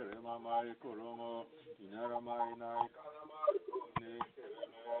Sekeremama Yokoromo Inaramaina Ikarama Yoronde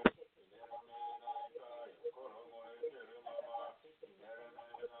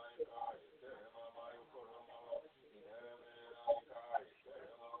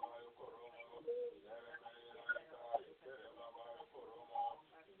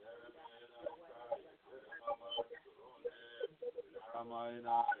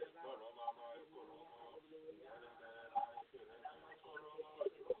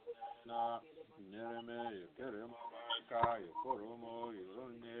Nereme Keremamaika Yokoromo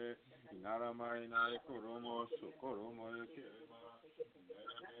Yorone Inaramaina Koromo Sokoromo Kerema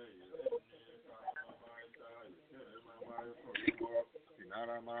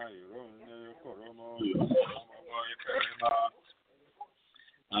Inarama Yorone Koromo Kerema.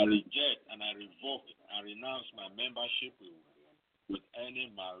 I reject and I revoke and renounce my membership with any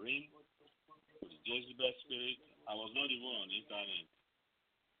marine, with Jezebel spirit. I was not even on internet.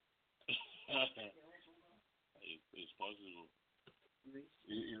 It's possible.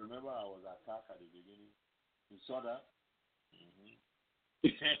 You remember I was attacked at the beginning? You saw that? Mm-hmm.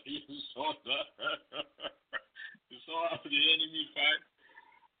 You saw that? You saw how the enemy fight?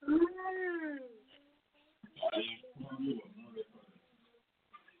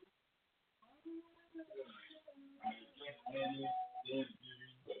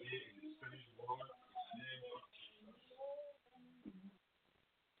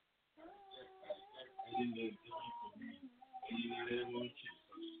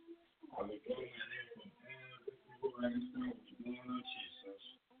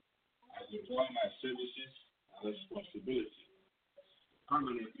 I withdraw my services and responsibility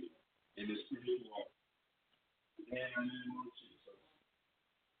permanently in the spirit world. In the name of Jesus,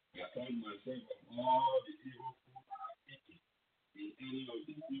 I thank myself of all the evil food I have eaten in any of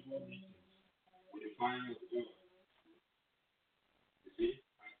the evil meetings with the fire of God. You see,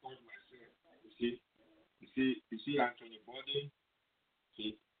 I taught myself. You see, Anthony Body.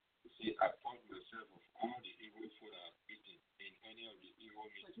 I taught myself of all the evil food I have eaten in any of the evil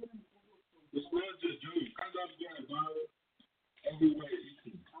meetings. It's not just you. You can't just go about everywhere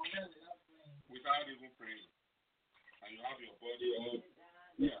eating without even praying. And you have your body all,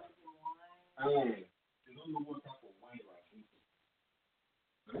 yeah. You don't know what type of wine you are drinking.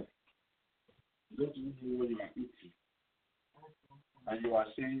 Right? You don't even know what you are eating. And you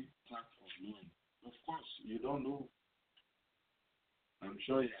are saying type of wine. Of course, you don't know. I'm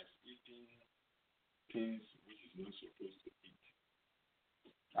sure he has eaten things which is not supposed to eat.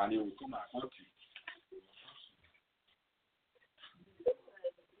 And he will come and hurt you.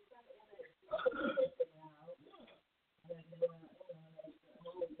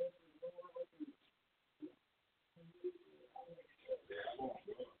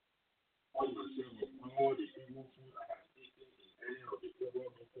 All the evil food I have eaten in any of the evil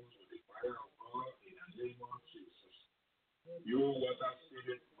meetings with the fire of God in the name of Jesus. You water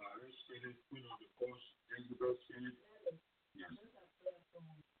spirit, marine spirit, queen of the coast, Jezebel spirit. Yes.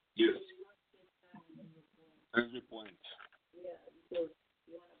 Yes. Every point.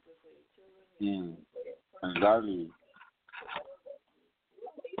 Exactly.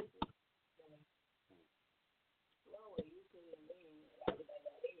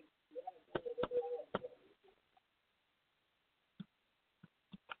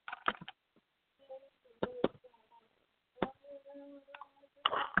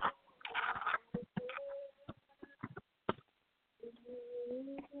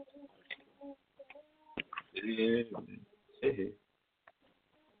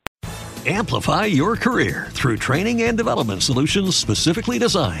 Amplify your career through training and development solutions specifically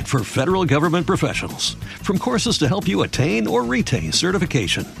designed for federal government professionals. From courses to help you attain or retain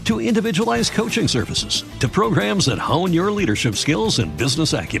certification, to individualized coaching services, to programs that hone your leadership skills and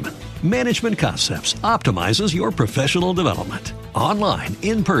business acumen, Management Concepts optimizes your professional development. Online,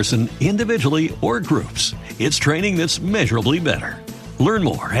 in person, individually, or groups, it's training that's measurably better. Learn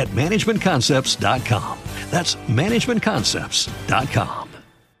more at managementconcepts.com. That's managementconcepts.com.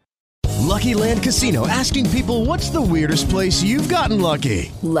 Lucky Land Casino, asking people, what's the weirdest place you've gotten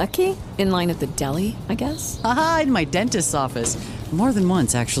lucky? Lucky? In line at the deli, I guess? Aha, in my dentist's office. More than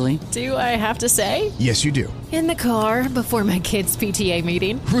once, actually. Do I have to say? Yes, you do. In the car before my kids' PTA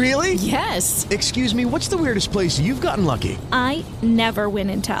meeting. Really? Yes. Excuse me, what's the weirdest place you've gotten lucky? I never win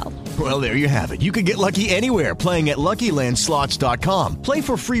and tell. Well, there you have it. You can get lucky anywhere, playing at LuckyLandSlots.com. Play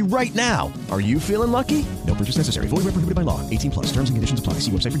for free right now. Are you feeling lucky? No purchase necessary. Void where prohibited by law. 18+. Terms and conditions apply.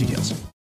 See website for details.